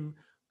makes him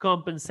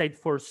compensate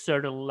for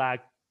certain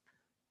lack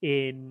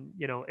in,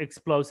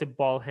 explosive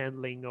ball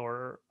handling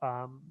or,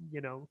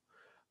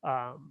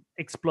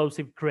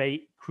 explosive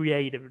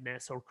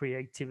creativeness or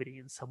creativity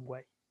in some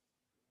way.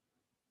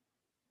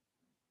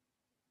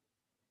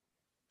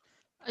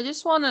 I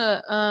just want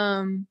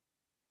to,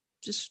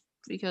 just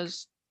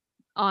because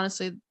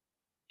honestly,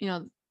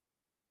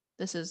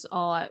 this is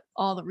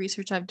all the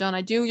research I've done.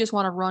 I do just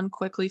want to run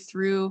quickly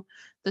through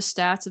the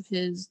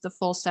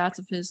full stats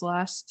of his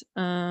last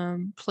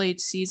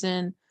played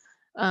season,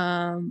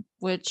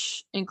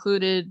 which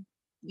included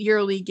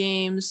EuroLeague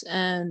games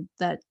and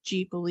that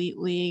Jeep Elite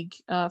League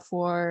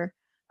for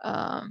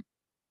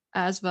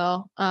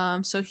Asvel.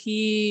 So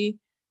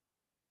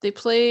they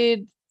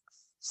played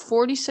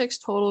 46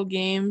 total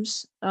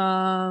games.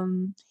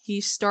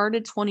 He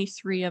started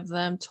 23 of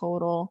them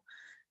total,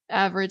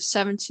 averaged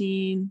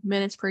 17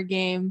 minutes per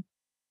game,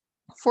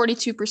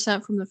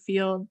 42% from the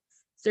field,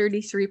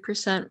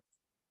 33%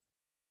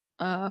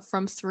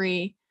 from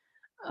three,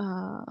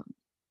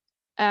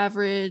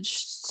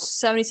 averaged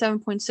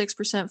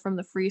 77.6% from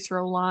the free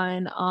throw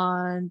line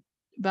on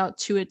about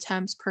 2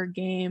 attempts per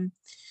game,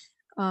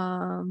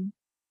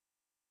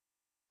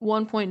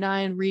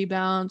 1.9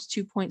 rebounds,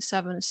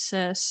 2.7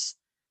 assists,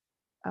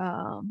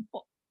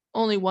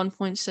 only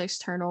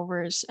 1.6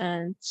 turnovers,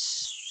 and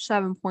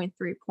 7.3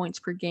 points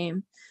per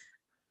game.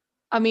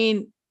 I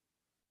mean,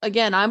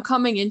 again, I'm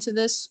coming into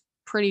this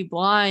pretty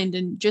blind,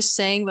 and just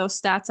saying those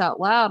stats out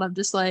loud, I'm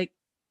just like,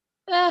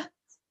 I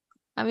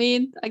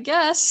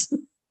guess.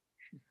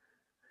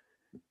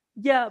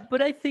 Yeah,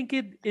 but I think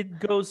it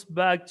goes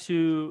back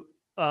to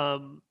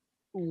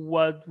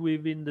what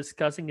we've been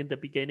discussing in the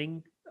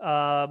beginning,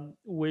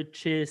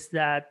 which is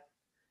that,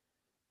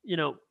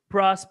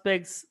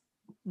 prospects,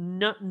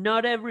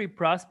 not every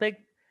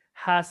prospect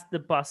has the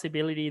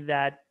possibility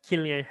that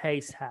Killian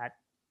Hayes had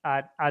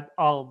at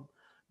Ulm.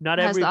 Not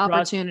has every the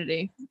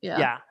opportunity.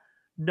 Yeah.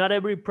 Not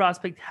every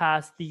prospect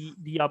has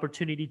the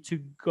opportunity to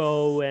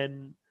go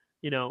and,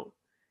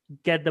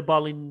 get the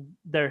ball in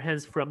their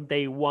hands from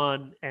day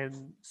one,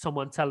 and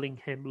someone telling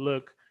him,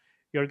 look,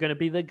 you're going to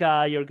be the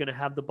guy, you're going to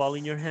have the ball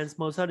in your hands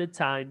most of the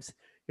times,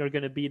 you're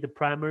going to be the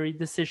primary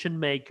decision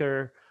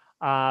maker.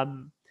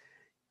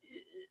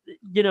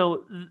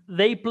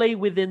 They play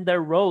within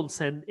their roles,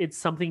 and it's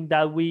something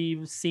that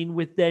we've seen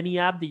with Denny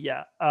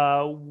Abdia,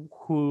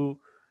 who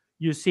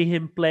you see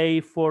him play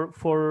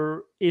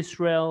for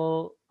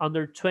Israel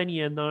under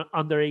 20 and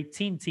under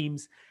 18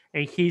 teams,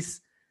 and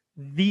he's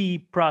the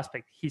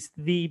prospect. He's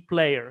the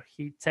player.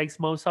 He takes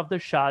most of the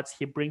shots.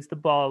 He brings the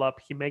ball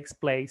up. He makes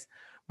plays.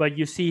 But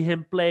you see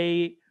him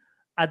play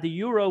at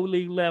the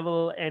EuroLeague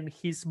level, and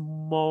he's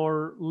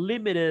more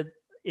limited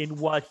in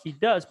what he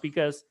does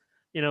because,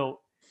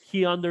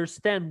 he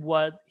understands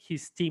what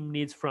his team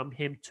needs from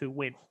him to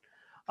win.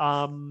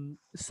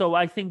 So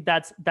I think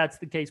that's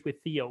the case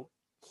with Theo.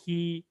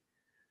 He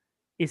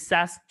is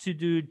asked to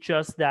do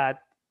just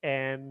that,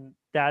 and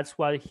that's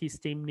what his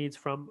team needs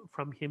from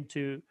him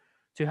to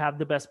have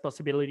the best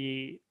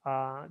possibility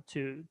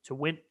to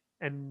win.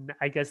 And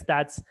I guess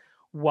that's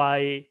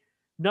why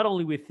not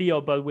only with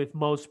Theo but with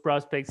most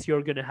prospects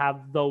you're going to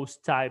have those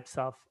types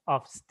of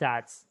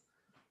stats.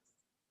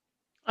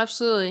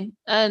 Absolutely.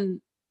 And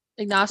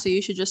Ignacio,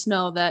 you should just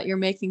know that you're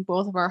making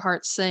both of our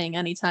hearts sing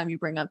anytime you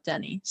bring up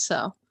Denny.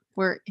 So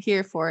we're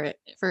here for it,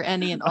 for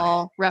any and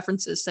all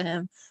references to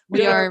him.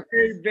 We are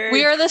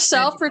very the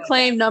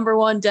self-proclaimed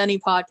 #1 Denny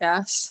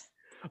podcast.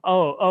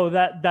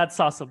 That's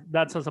awesome.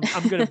 That's awesome.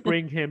 I'm gonna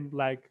bring him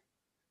like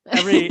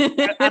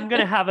I'm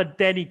gonna have a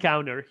Denny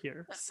counter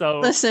here. So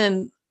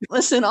listen.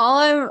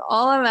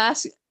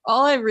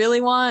 All I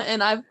really want,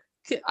 and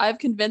I've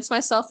convinced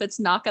myself it's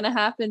not gonna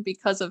happen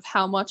because of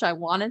how much I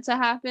want it to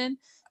happen,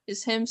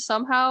 is him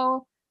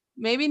somehow,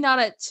 maybe not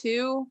at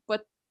 2,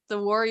 but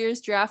the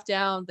Warriors draft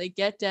down, they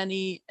get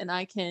Denny, and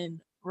I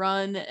can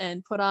run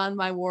and put on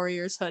my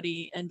Warriors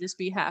hoodie and just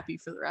be happy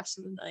for the rest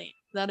of the night.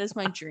 That is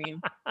my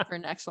dream for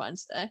next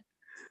Wednesday.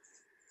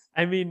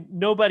 I mean,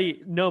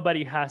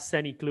 nobody has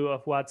any clue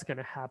of what's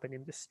gonna happen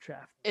in this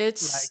draft.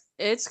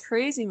 It's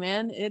crazy,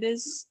 man. It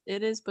is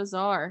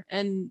bizarre,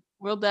 and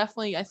we'll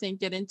definitely, I think,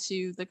 get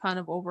into the kind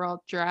of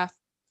overall draft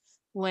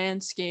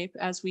landscape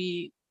as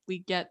we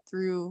get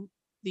through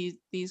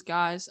these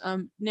guys.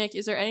 Nick,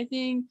 is there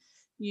anything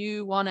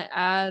you want to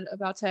add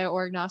about Teo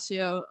or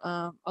Ignacio?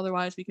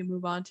 Otherwise, we can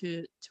move on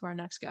to our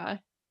next guy.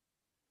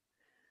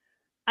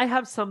 I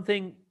have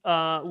something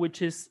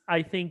which is,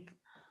 I think,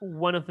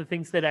 one of the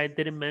things that I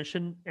didn't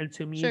mention, and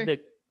to me, Sure.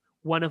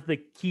 one of the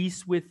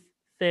keys with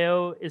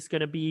Theo is going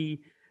to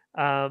be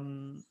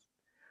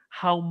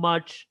how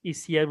much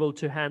is he able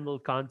to handle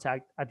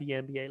contact at the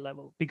NBA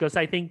level, because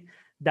I think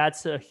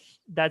that's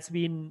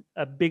been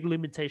a big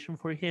limitation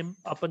for him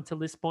up until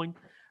this point,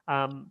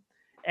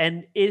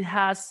 and it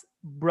has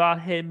brought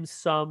him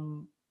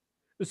some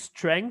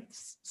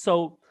strengths.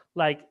 So,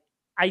 like,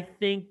 I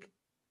think,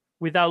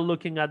 without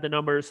looking at the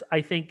numbers,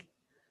 I think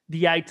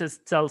the eye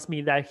test tells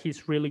me that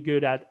he's really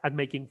good at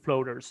making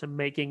floaters and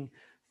making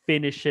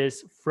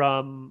finishes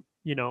from,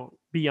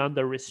 beyond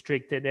the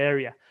restricted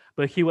area.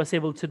 But he was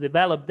able to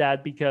develop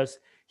that because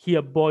he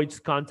avoids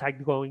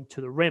contact going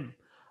to the rim.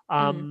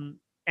 And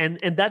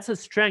that's a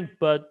strength,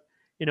 but,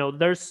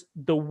 there's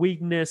the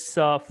weakness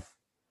of,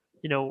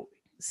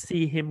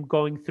 see him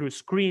going through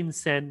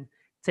screens and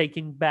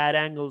taking bad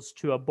angles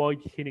to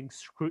avoid hitting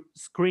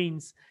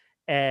screens.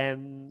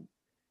 And,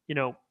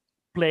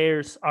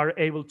 players are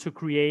able to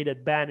create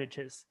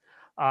advantages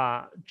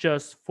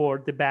just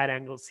for the bad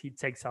angles he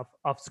takes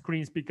off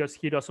screens, because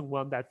he doesn't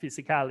want that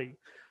physicality.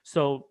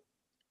 So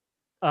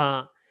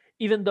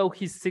even though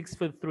he's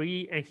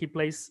 6'3" and he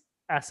plays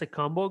as a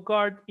combo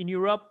guard in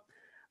Europe,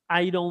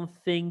 I don't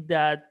think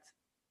that,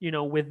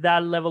 with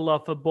that level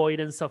of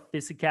avoidance of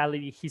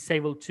physicality, he's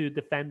able to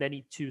defend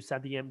any twos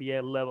at the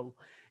NBA level,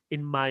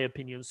 in my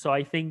opinion. So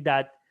I think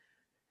that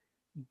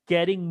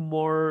getting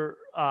more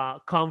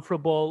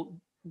comfortable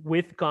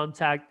with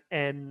contact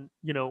and,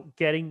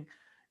 getting,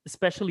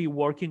 especially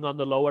working on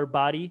the lower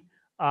body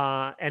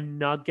and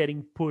not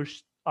getting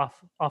pushed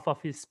off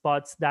of his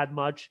spots that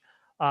much.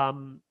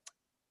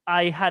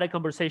 I had a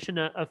conversation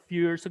a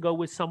few years ago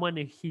with someone,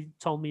 and he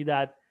told me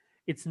that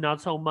it's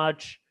not so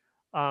much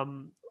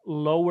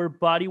lower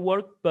body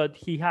work, but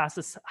he has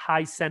a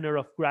high center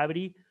of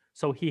gravity,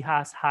 so he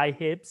has high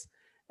hips,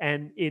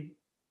 and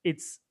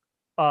it's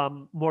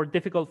more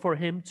difficult for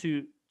him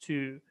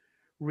to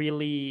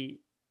really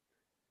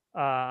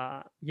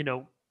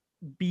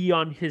be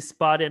on his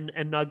spot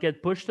and not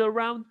get pushed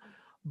around.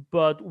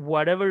 But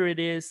whatever it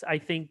is, I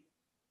think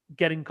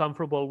getting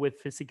comfortable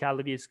with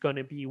physicality is going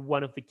to be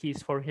one of the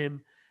keys for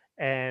him,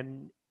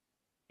 and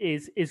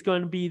is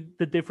going to be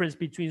the difference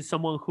between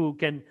someone who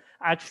can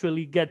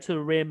actually get to the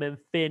rim and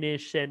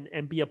finish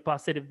and be a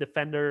positive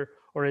defender,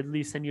 or at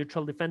least a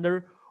neutral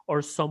defender,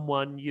 or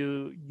someone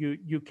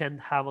you can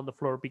have on the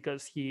floor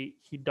because he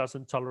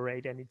doesn't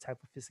tolerate any type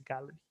of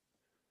physicality.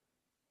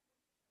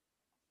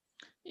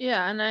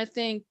 Yeah, and I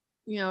think,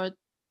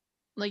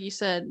 like you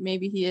said,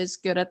 maybe he is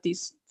good at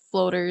these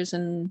floaters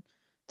and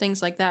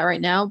things like that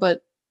right now,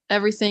 but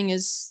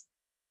everything's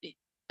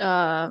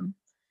a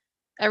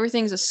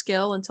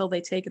skill until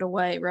they take it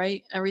away,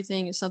 right?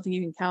 Everything is something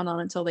you can count on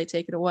until they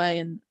take it away,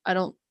 and I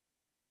don't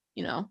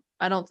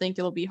think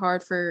it'll be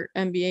hard for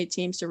NBA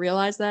teams to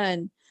realize that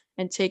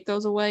and take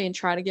those away and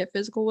try to get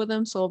physical with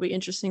him. So it'll be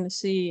interesting to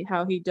see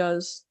how he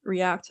does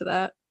react to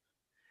that.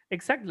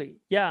 Exactly.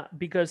 Yeah,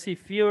 because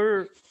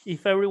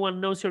if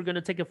everyone knows you're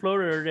gonna take a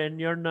floater, then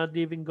you're not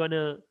even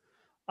gonna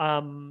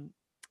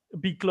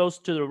be close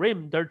to the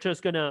rim. They're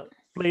just gonna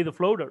play the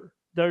floater.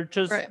 They're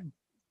just Right.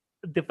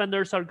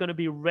 Defenders are gonna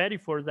be ready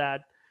for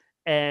that,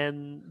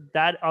 and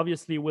that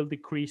obviously will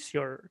decrease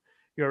your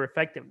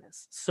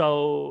effectiveness.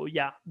 So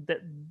yeah,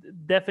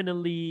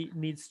 definitely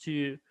needs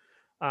to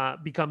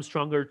become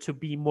stronger to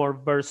be more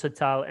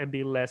versatile and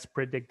be less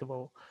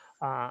predictable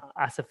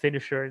as a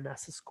finisher and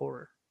as a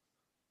scorer.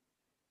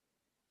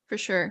 For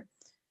sure.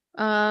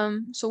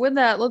 So with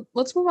that,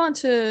 let's move on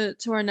to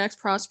our next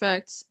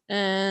prospect,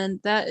 and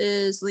that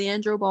is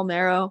Leandro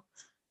Balmero,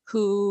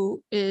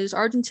 who is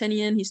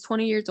Argentinian. He's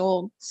 20 years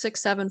old,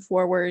 6'7"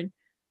 forward,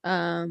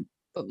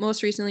 but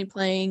most recently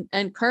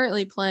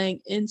currently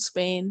playing in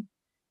Spain.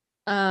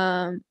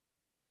 And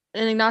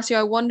Ignacio,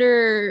 I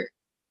wonder,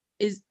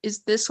 is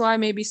this why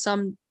maybe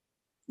some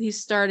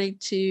he's starting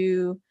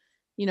to,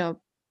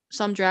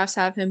 some drafts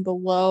have him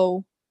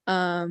below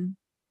Teo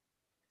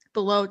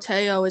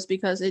is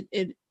because it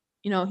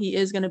he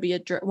is going to be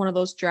one of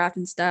those draft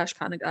and stash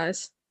kind of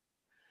guys.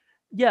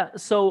 Yeah,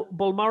 so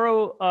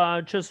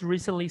Bolmaro just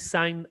recently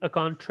signed a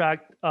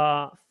contract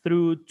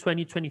through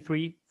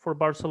 2023 for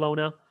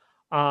Barcelona.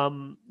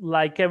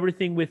 Like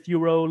everything with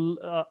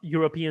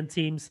European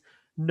teams,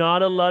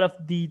 not a lot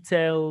of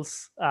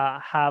details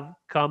have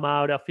come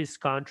out of his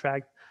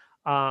contract.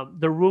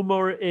 The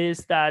rumor is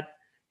that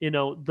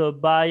the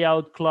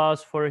buyout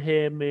clause for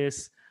him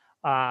is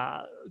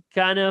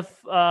kind of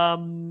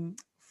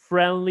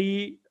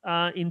friendly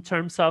in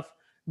terms of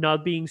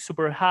not being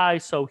super high,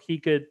 so he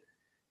could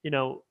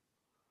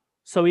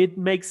so it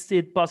makes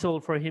it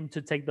possible for him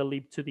to take the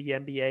leap to the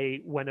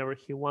NBA whenever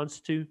he wants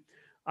to.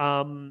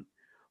 Um,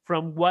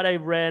 from what I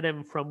read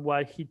and from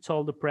what he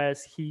told the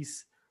press,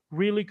 he's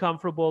really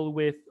comfortable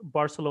with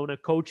Barcelona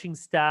coaching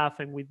staff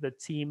and with the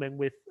team and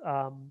with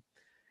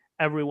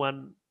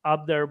everyone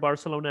up there.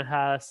 Barcelona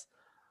has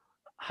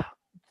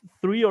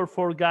 3 or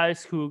 4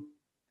 guys who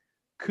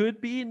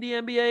could be in the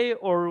NBA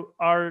or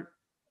are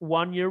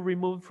 1 year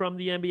removed from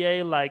the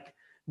NBA, like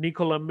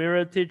Nikola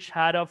Mirotic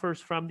had offers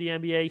from the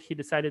NBA. He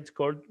decided to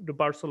go to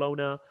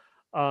Barcelona.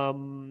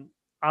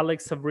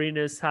 Alex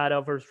Sabrinas had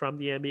offers from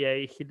the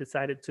NBA. He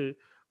decided to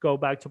go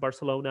back to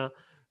Barcelona.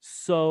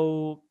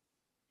 So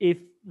if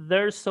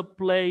there's a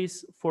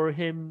place for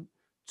him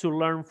to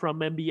learn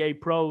from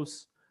NBA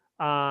pros,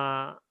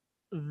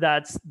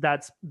 that's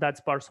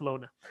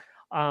Barcelona.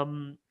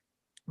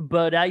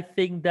 But I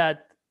think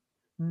that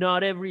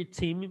not every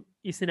team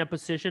is in a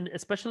position,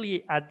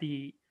 especially at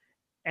the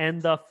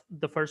end of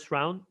the first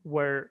round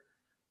where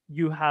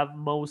you have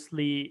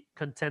mostly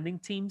contending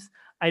teams.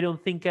 I don't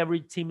think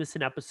every team is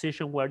in a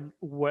position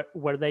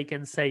where they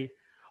can say,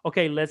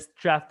 okay, let's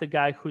draft the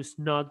guy who's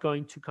not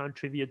going to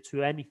contribute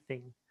to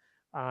anything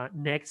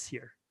next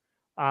year.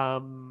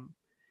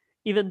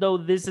 Even though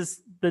this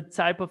is the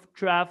type of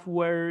draft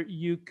where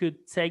you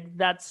could take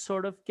that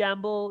sort of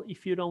gamble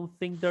if you don't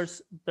think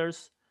there's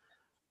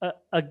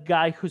a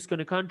guy who's going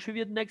to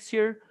contribute next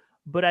year.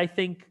 But I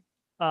think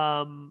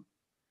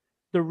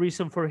the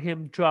reason for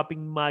him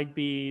dropping might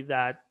be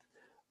that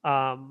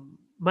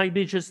might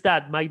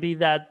be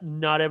that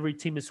not every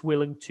team is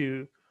willing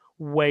to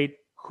wait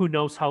who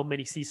knows how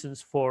many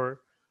seasons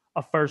for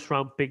a first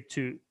round pick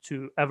to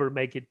ever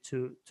make it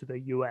to the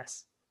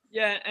US.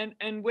 Yeah,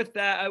 and with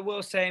that, I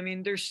will say, I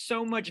mean, there's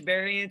so much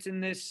variance in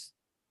this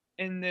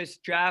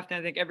draft, and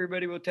I think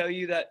everybody will tell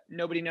you that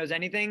nobody knows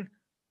anything.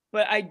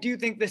 But I do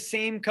think the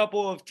same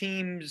couple of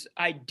teams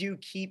I do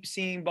keep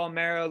seeing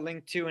Balmero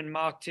linked to and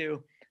mocked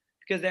to,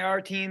 because there are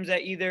teams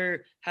that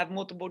either have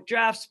multiple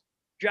draft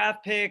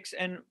picks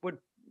and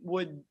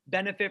would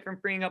benefit from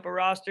freeing up a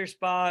roster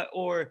spot,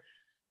 or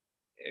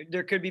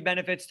there could be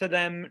benefits to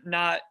them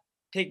not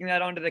taking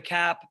that onto the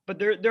cap. But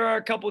there are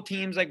a couple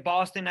teams like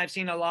Boston I've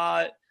seen a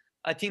lot,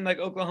 a team like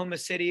Oklahoma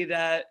City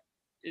that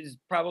is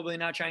probably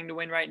not trying to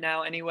win right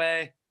now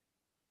anyway,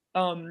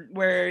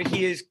 where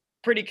he is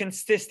pretty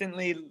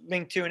consistently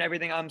linked to and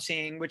everything I'm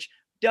seeing, which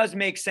does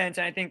make sense.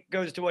 And I think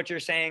goes to what you're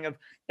saying of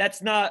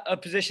that's not a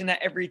position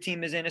that every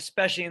team is in,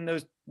 especially in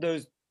those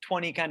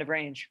 20 kind of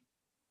range.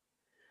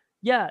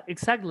 Yeah,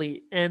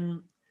 exactly.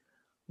 And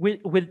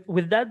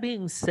with that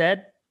being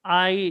said,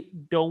 I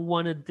don't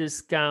want to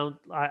discount,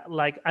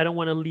 I don't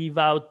want to leave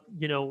out,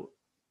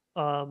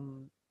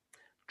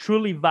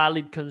 truly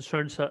valid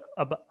concerns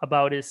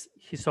about his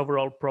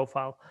overall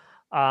profile.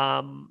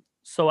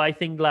 So I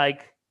think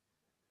like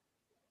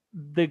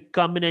the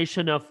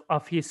combination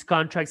of his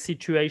contract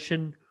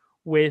situation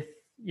with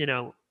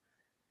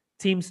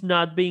teams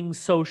not being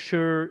so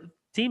sure,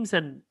 teams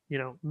and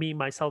me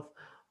myself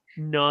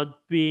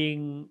not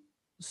being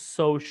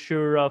so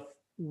sure of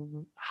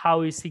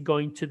how is he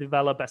going to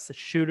develop as a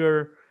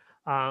shooter,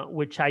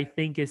 which I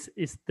think is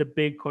the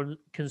big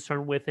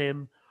concern with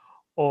him,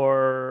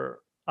 or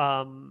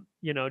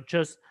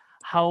just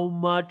how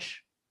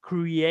much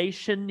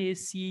creation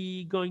is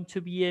he going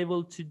to be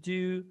able to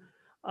do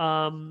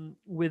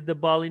with the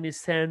ball in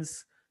his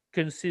hands,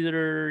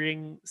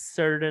 considering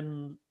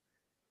certain,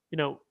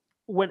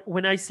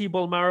 when I see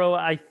Bolmaro,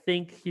 I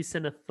think he's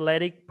an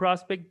athletic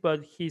prospect,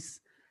 but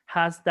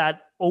has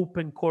that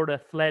open court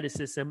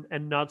athleticism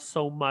and not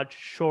so much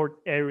short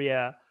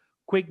area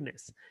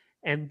quickness.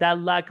 And that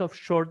lack of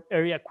short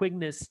area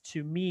quickness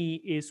to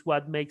me is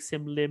what makes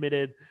him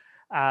limited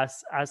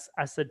as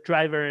a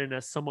driver and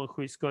as someone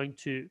who is going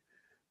to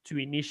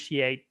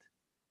initiate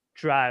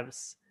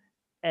drives.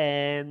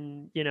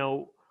 And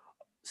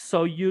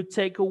so you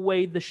take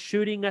away the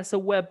shooting as a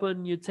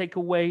weapon, you take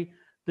away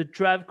the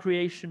drive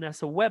creation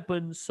as a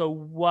weapon. So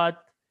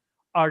what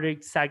are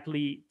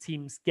exactly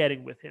teams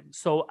getting with him?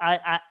 So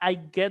I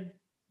get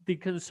the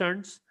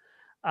concerns,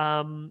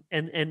 and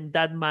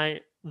that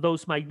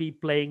those might be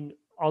playing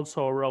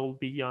also a role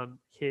beyond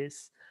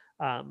his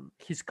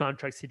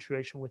contract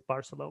situation with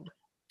Barcelona.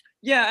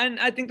 Yeah, and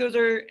I think those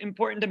are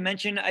important to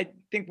mention. I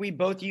think we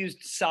both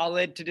used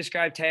solid to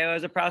describe Teo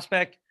as a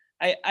prospect.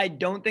 I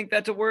don't think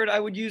that's a word I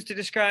would use to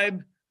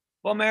describe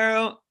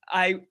Balmero.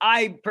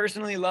 I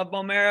personally love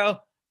Balmero.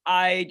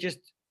 I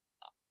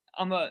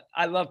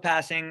love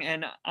passing,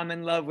 and I'm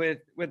in love with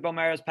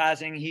Balmero's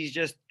passing. He's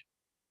just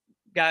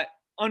got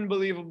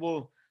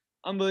unbelievable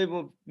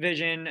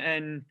vision,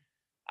 and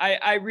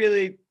I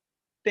really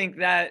think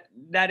that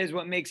is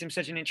what makes him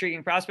such an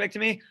intriguing prospect to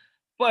me.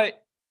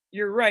 But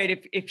you're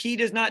right. If he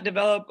does not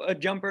develop a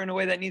jumper in a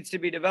way that needs to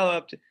be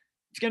developed,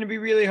 it's going to be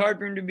really hard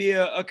for him to be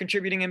a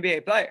contributing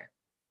NBA player.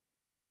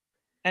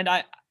 And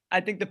I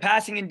think the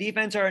passing and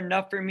defense are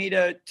enough for me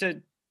to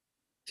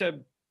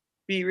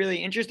be really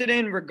interested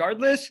in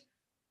regardless.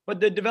 But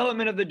the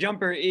development of the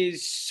jumper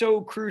is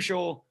so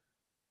crucial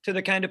to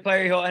the kind of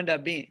player he'll end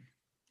up being.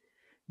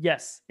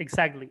 Yes,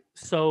 exactly.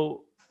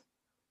 So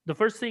the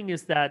first thing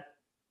is that,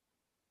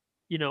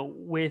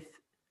 with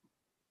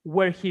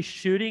where his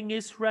shooting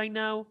is right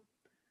now,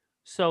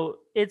 so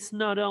it's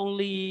not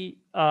only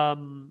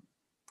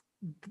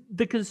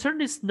the concern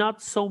is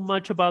not so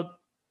much about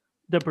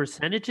the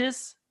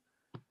percentages,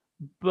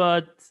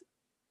 but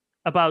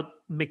about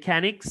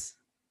mechanics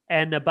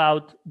and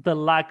about the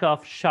lack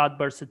of shot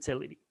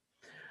versatility.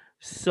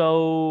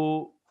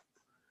 So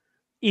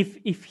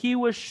if he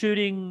was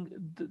shooting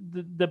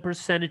the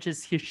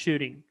percentages he's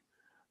shooting,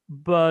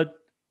 but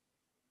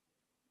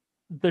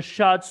the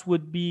shots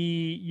would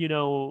be,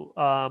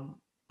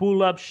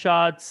 pull-up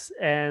shots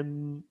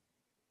and,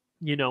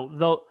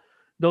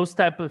 those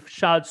type of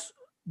shots,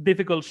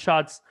 difficult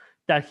shots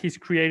that he's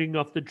creating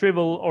off the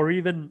dribble, or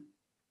even,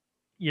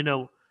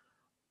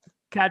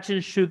 catch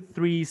and shoot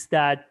threes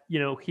that,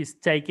 he's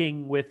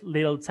taking with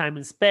little time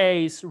and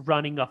space,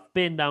 running off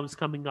pin downs,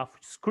 coming off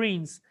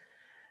screens.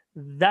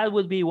 That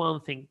would be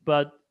one thing.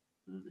 But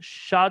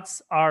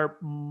shots are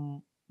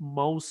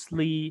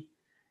mostly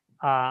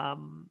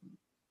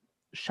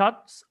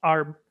shots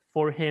are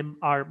for him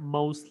are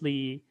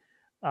mostly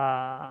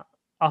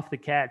off the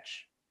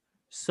catch.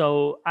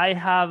 So I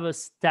have a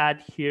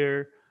stat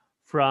here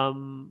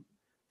from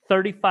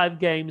 35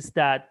 games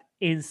that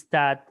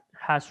Instat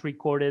has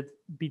recorded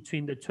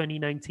between the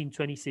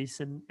 2019-20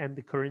 season and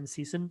the current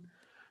season.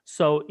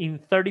 So in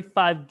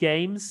 35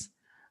 games,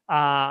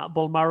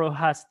 Bolmaro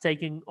has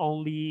taken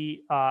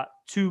only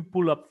 2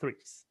 pull-up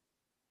threes,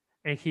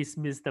 and he's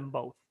missed them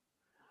both.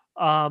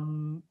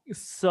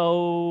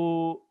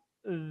 So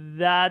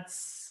that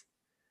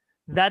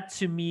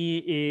to me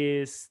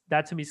is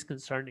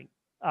concerning.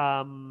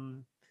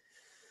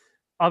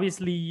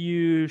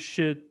 Obviously,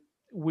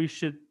 we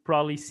should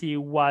probably see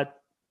what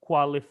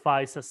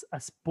qualifies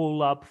as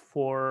pull up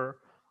for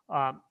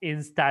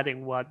Instat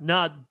and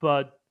whatnot,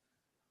 but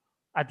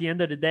at the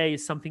end of the day,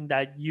 it's something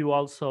that you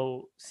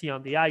also see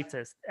on the eye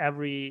test.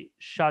 Every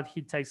shot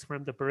he takes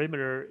from the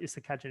perimeter is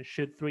a catch and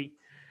shoot three,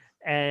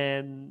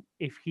 and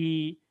if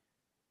he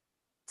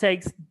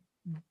takes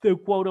the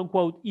quote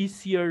unquote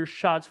easier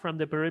shots from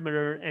the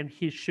perimeter and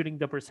he's shooting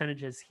the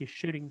percentages he's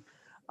shooting,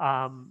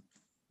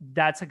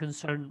 that's a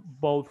concern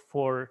both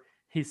for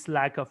his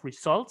lack of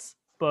results,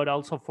 but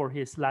also for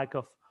his lack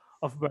of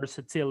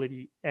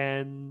versatility.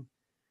 And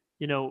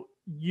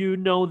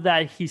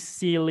that his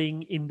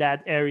ceiling in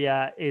that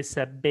area is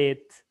a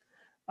bit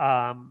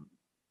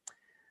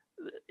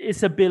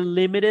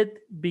limited,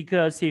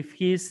 because if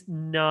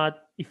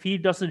he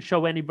doesn't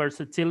show any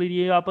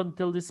versatility up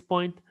until this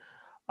point,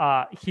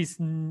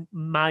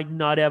 might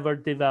not ever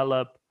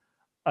develop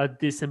a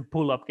decent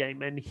pull-up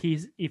game. And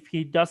if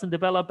he doesn't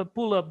develop a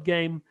pull-up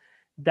game,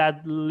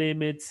 that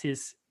limits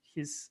his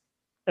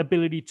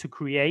ability to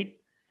create.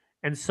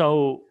 And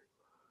so,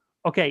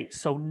 okay,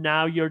 so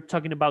now you're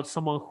talking about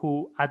someone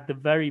who at the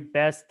very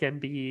best can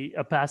be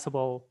a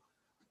passable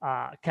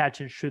catch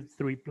and shoot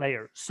three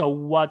player. So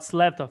what's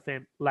left of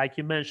him? Like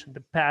you mentioned,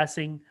 the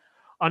passing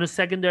on a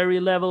secondary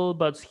level,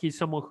 but he's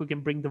someone who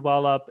can bring the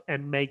ball up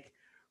and make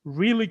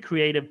really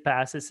creative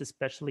passes,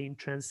 especially in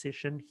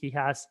transition. He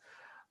has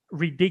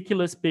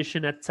ridiculous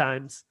vision at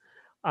times.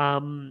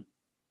 And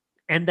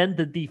then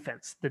the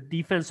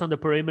defense on the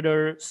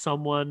perimeter,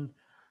 someone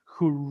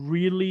who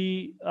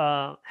really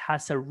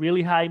has a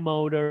really high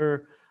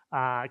motor,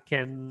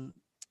 can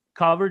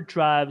cover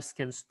drives,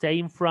 can stay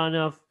in front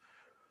of,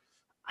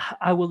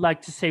 I would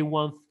like to say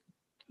 1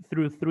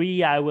 through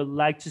 3. I would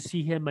like to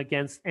see him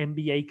against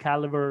NBA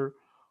caliber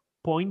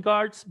point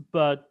guards,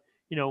 but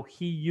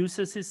he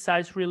uses his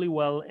size really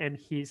well, and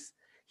he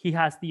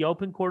has the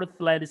open court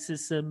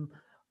athleticism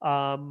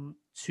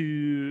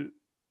to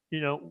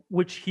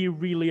which he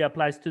really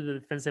applies to the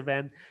defensive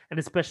end, and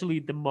especially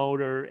the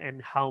motor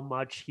and how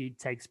much he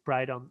takes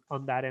pride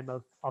on that end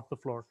of the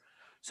floor.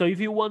 So if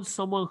you want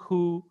someone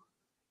who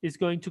is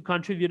going to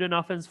contribute on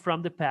offense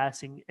from the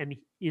passing and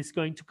is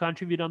going to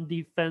contribute on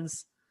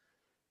defense,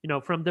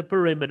 from the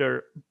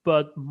perimeter,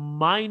 but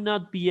might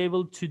not be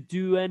able to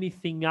do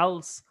anything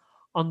else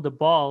on the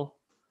ball,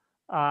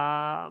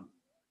 and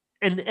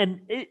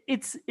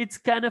it's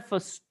kind of a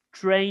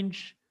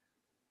strange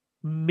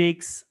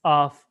mix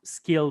of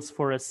skills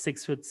for a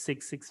 6'6",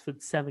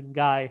 6'7"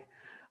 guy,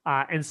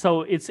 and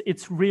so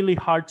it's really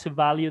hard to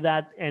value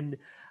that. And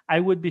I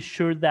would be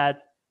sure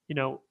that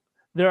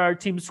there are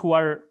teams who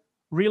are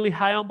really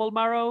high on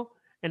Bolmaro,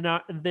 and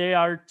there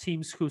are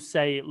teams who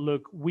say,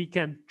 look, we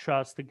can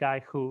trust the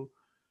guy who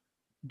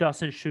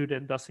doesn't shoot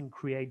and doesn't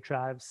create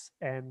drives,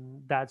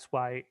 and that's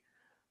why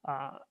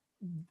uh,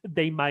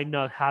 they might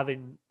not have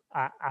him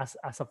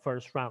as a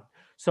first round.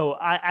 So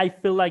I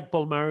feel like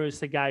Bolmaro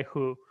is a guy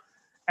who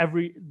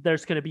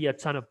there's going to be a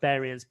ton of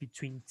variance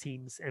between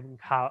teams and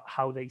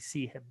how they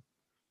see him.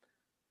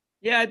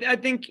 Yeah, I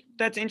think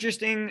that's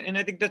interesting, and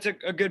I think that's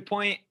a good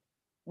point.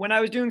 When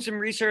I was doing some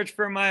research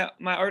for my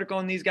article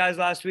on these guys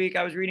last week,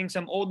 I was reading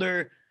some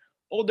older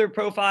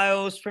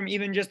profiles from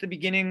even just the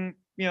beginning,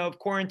 of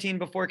quarantine,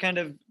 before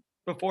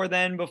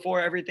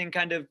everything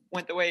kind of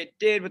went the way it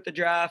did with the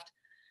draft.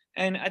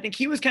 And I think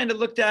he was kind of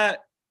looked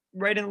at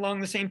right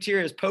along the same tier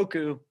as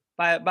Poku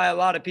by a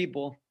lot of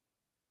people.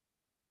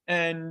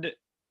 And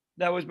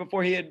that was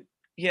before he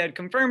had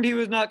confirmed he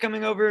was not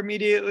coming over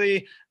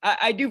immediately.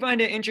 I do find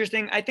it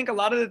interesting. I think a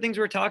lot of the things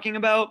we're talking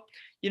about,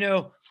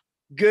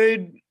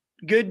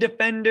 good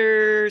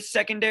defender,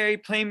 secondary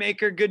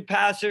playmaker, good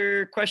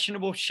passer,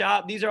 questionable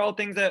shot. These are all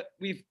things that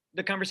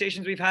the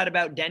conversations we've had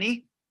about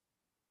Denny.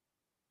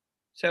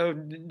 So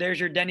there's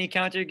your Denny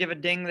counter. Give a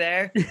ding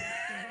there.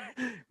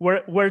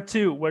 we're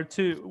two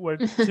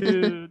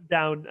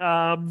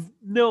down.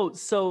 No,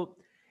 so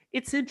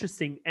it's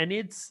interesting,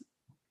 and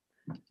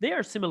they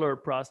are similar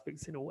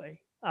prospects in a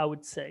way, I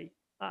would say,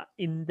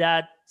 in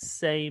that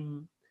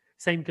same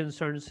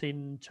concerns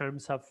in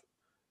terms of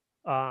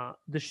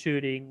the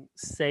shooting,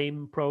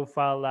 same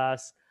profile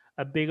as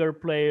a bigger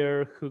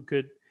player who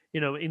could,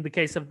 in the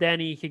case of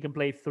Danny, he can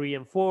play 3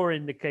 and 4.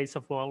 In the case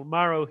of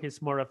Bolmaro,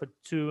 he's more of a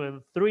 2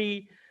 and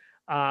 3,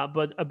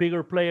 but a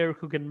bigger player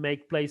who can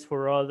make plays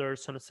for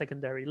others on a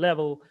secondary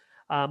level.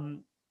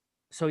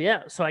 So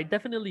I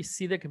definitely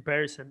see the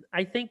comparison.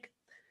 I think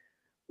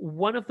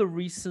one of the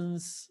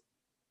reasons,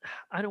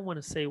 I don't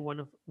want to say one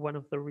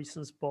of the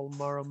reasons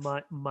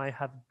Bolmaro might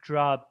have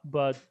dropped,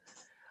 but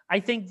I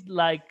think,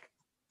 like,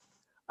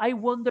 I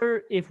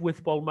wonder if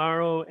with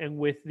Bolmaro and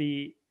with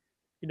the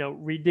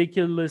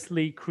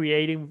ridiculously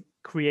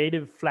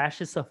creative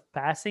flashes of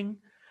passing,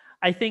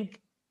 I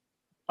think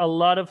a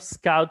lot of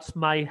scouts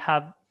might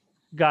have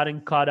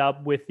gotten caught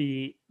up with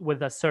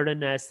a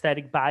certain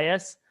aesthetic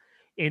bias,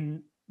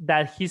 in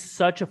that he's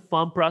such a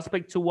fun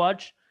prospect to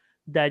watch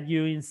that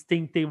you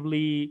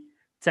instinctively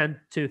tend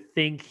to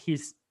think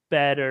he's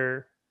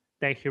better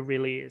than he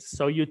really is.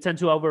 So you tend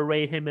to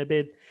overrate him a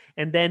bit.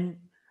 And then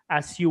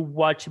as you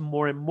watch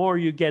more and more,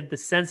 you get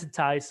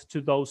desensitized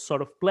to those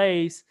sort of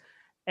plays,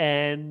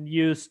 and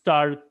you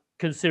start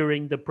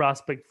considering the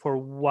prospect for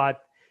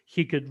what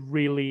he could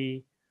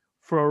really,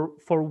 for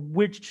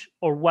which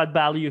or what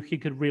value he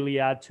could really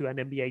add to an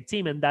NBA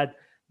team. And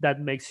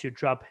that makes you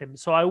drop him.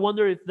 So I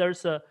wonder if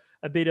there's a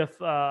bit of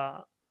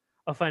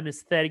an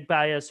aesthetic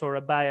bias, or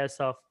a bias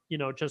of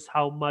just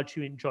how much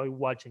you enjoy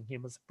watching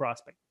him as a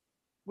prospect.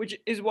 Which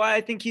is why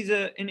I think he's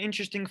an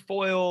interesting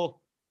foil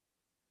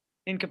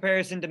in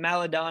comparison to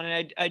Maledon,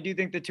 and I do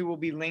think the two will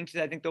be linked.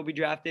 I think they'll be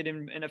drafted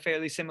in a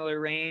fairly similar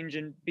range,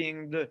 and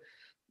being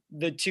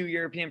the two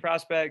European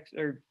prospects,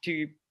 or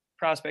two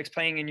prospects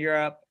playing in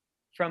Europe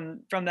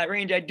from that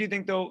range, I do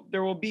think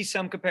there will be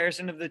some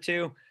comparison of the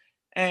two.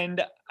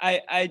 And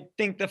I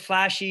think the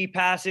flashy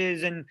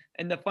passes and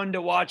the fun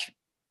to watch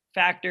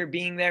factor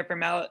being there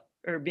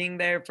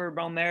for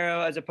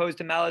Bolmaro as opposed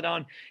to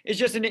Maledon is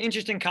just an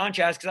interesting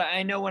contrast, because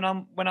I know when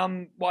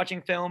I'm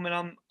watching film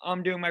and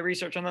I'm doing my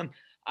research on them,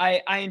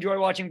 I enjoy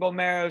watching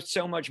Bolmaro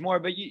so much more.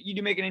 But you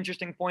do make an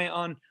interesting point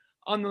on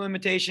the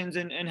limitations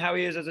and how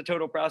he is as a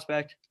total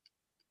prospect.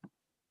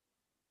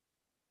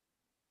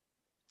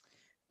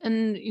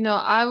 And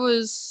I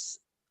was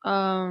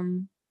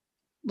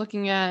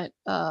looking at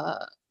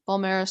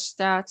Bolmaro's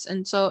stats,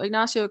 and so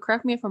Ignacio,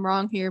 correct me if I'm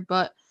wrong here,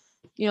 but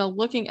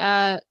looking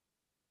at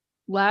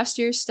last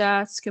year's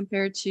stats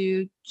compared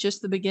to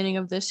just the beginning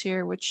of this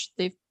year, which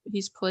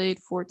he's played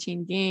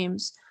 14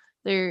 games,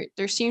 there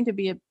seemed to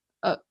be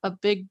a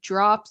big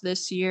drop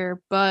this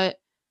year. But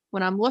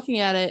when I'm looking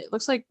at it, it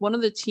looks like one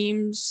of the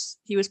teams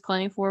he was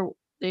playing for,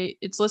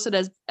 it's listed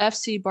as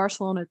FC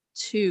Barcelona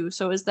 2.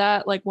 So is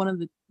that like one of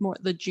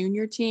the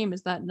junior team?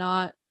 Is that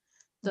not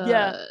the?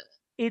 Yeah,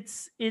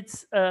 it's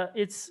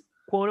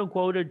quote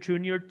unquote a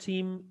junior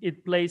team.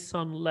 It plays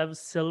on Lev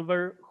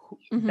Silver,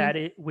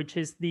 which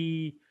is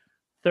the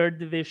third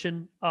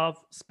division of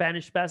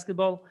Spanish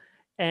basketball.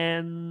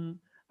 And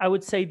I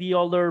would say the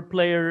older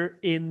player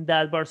in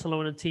that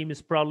Barcelona team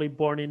is probably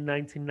born in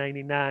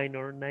 1999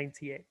 or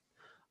 98.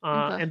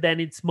 Okay. And then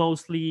it's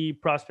mostly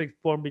prospects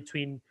born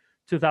between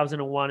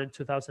 2001 and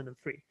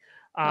 2003.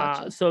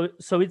 Gotcha.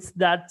 So it's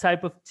that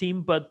type of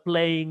team, but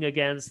playing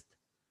against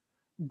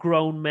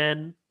grown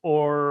men,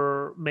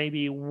 or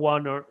maybe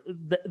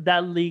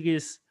that league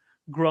is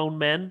grown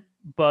men,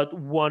 but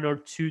one or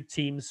two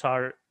teams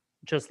are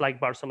just like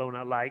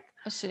Barcelona. Like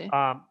I see.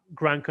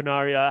 Gran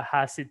Canaria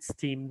has its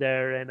team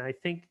there, and I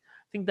think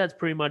that's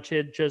pretty much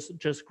it.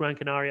 Just Gran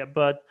Canaria,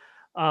 but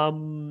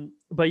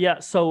yeah.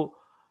 So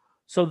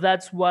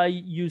that's why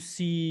you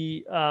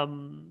see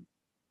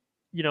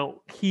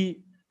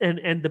he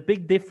and the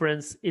big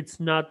difference, it's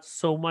not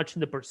so much in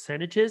the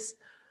percentages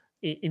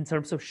in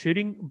terms of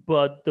shooting,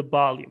 but the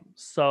volume.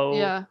 So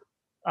Yeah.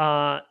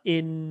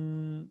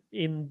 in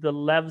the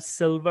Lev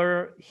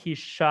Silver, he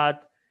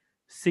shot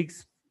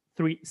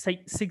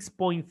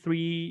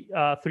 6.3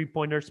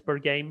 3-pointers per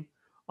game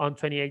on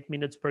 28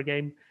 minutes per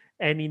game,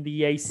 and in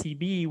the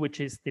ACB,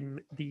 which is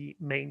the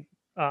main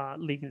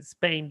league in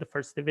Spain, the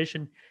first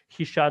division,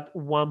 he shot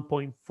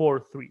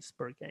 1.4 threes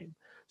per game.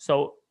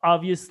 So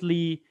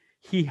obviously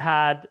he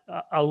had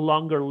a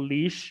longer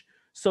leash,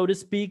 so to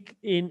speak,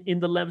 in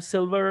the Lev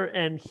Silver,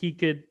 and he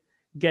could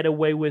get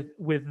away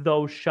with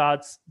those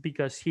shots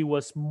because he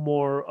was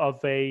more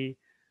of a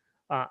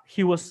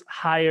he was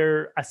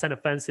higher as an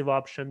offensive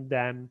option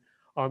than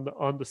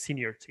on the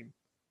senior team.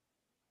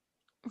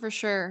 For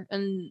sure.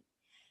 And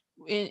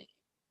in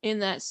in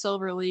that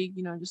silver league,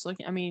 just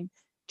looking, I mean,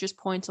 just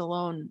points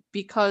alone,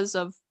 because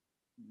of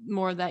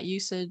more of that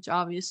usage,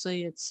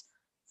 obviously it's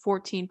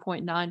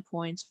 14.9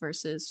 points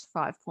versus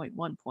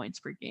 5.1 points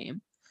per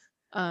game.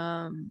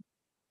 Um,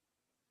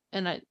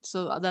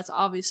 so that's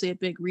obviously a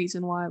big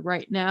reason why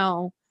right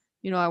now,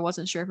 I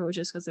wasn't sure if it was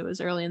just because it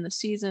was early in the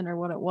season or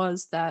what it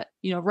was, that,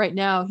 right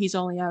now he's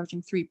only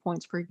averaging 3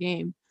 points per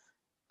game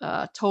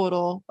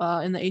total.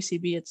 In the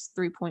ACB, it's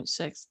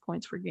 3.6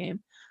 points per game.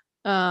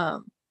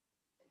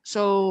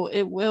 So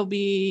it will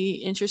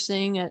be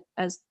interesting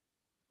as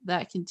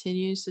that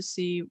continues to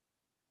see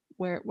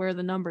where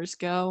the numbers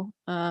go.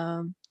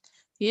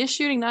 He is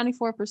shooting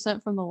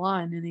 94% from the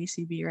line in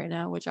ACB right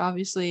now, which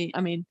obviously, I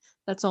mean,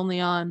 that's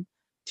only on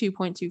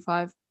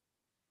 2.25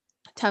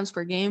 attempts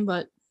per game,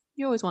 but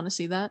you always want to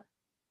see that.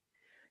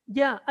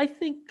 Yeah, I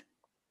think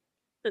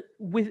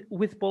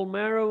with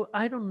Bolmero,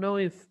 I don't know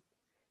if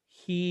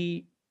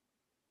he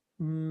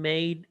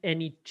made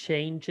any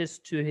changes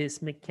to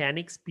his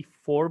mechanics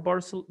before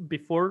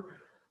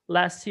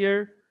last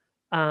year,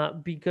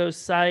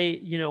 because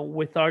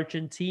with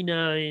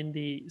Argentina in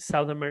the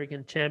South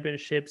American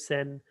Championships,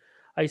 and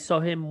I saw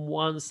him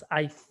once.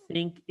 I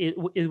think it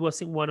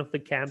was in one of the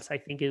camps. I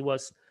think it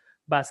was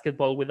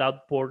Basketball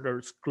Without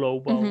Borders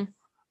Global.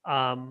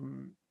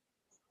 Um,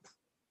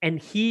 and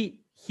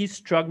he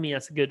struck me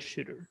as a good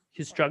shooter.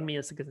 He struck me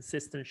as a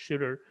consistent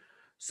shooter,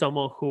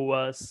 someone who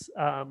was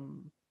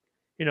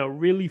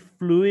really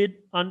fluid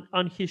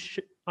on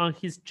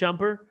his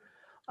jumper.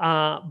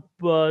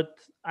 But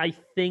I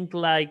think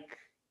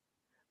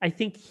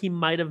he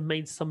might have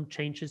made some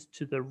changes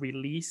to the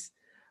release.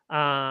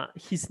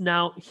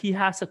 He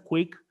has a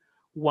quick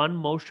one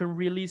motion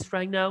release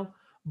right now,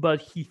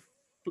 but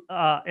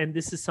and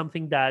this is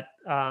something that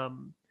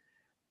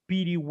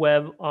PD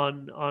Webb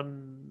on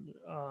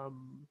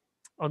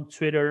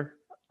Twitter,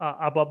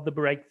 above the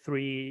break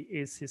 3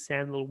 is his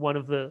handle, one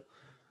of the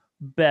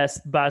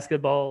best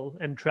basketball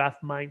and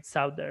draft minds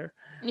out there.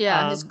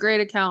 Yeah, his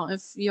great account.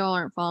 If y'all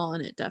aren't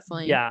following it,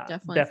 definitely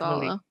definitely.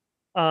 follow.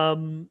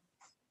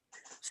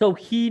 So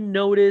he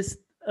noticed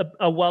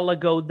a while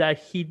ago that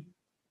he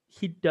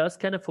does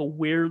kind of a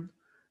weird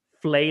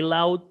flail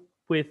out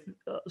with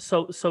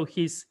so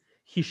his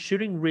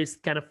shooting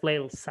wrist kind of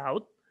flails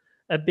out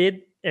a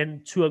bit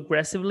and too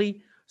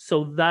aggressively.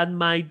 So that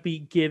might be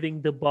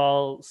giving the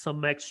ball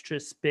some extra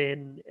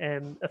spin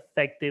and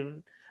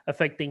affecting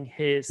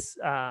his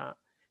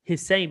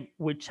aim,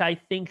 which I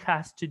think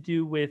has to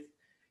do with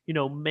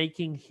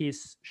making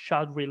his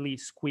shot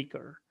release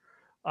quicker.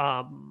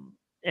 And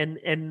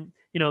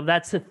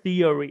that's a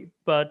theory,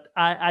 but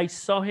I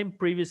saw him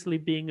previously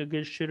being a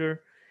good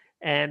shooter,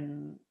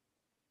 and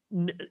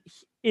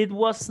it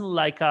wasn't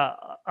like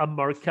a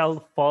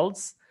Markel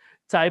Fultz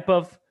type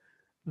of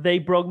they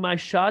broke my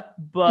shot,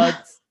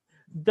 but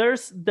there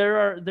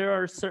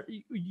are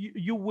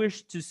you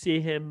wish to see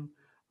him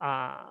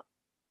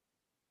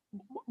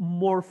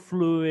more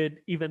fluid,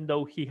 even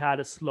though he had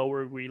a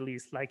slower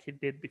release like he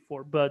did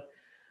before. But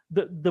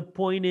the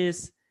point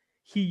is,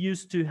 he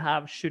used to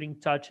have shooting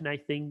touch, and I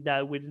think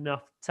that with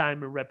enough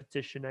time and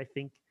repetition, I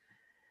think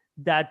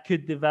that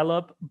could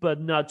develop,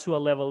 but not to a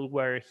level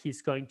where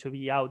he's going to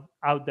be out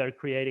there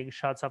creating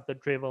shots off the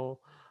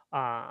dribble,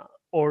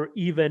 or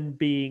even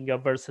being a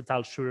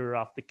versatile shooter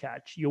off the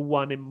catch. You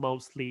want him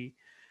mostly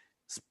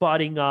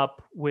spotting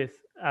up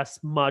with as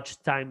much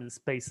time and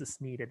space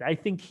as needed. I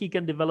think he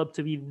can develop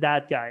to be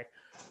that guy.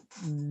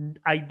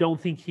 I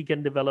don't think he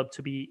can develop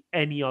to be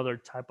any other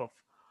type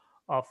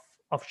of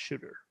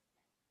shooter.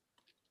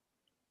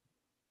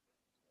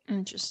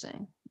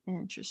 Interesting.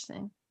 I'm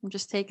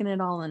just taking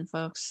it all in,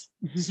 folks.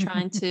 Just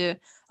trying to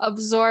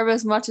absorb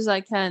as much as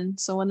I can,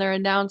 so when they're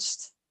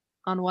announced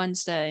on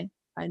Wednesday,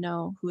 I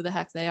know who the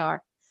heck they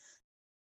are.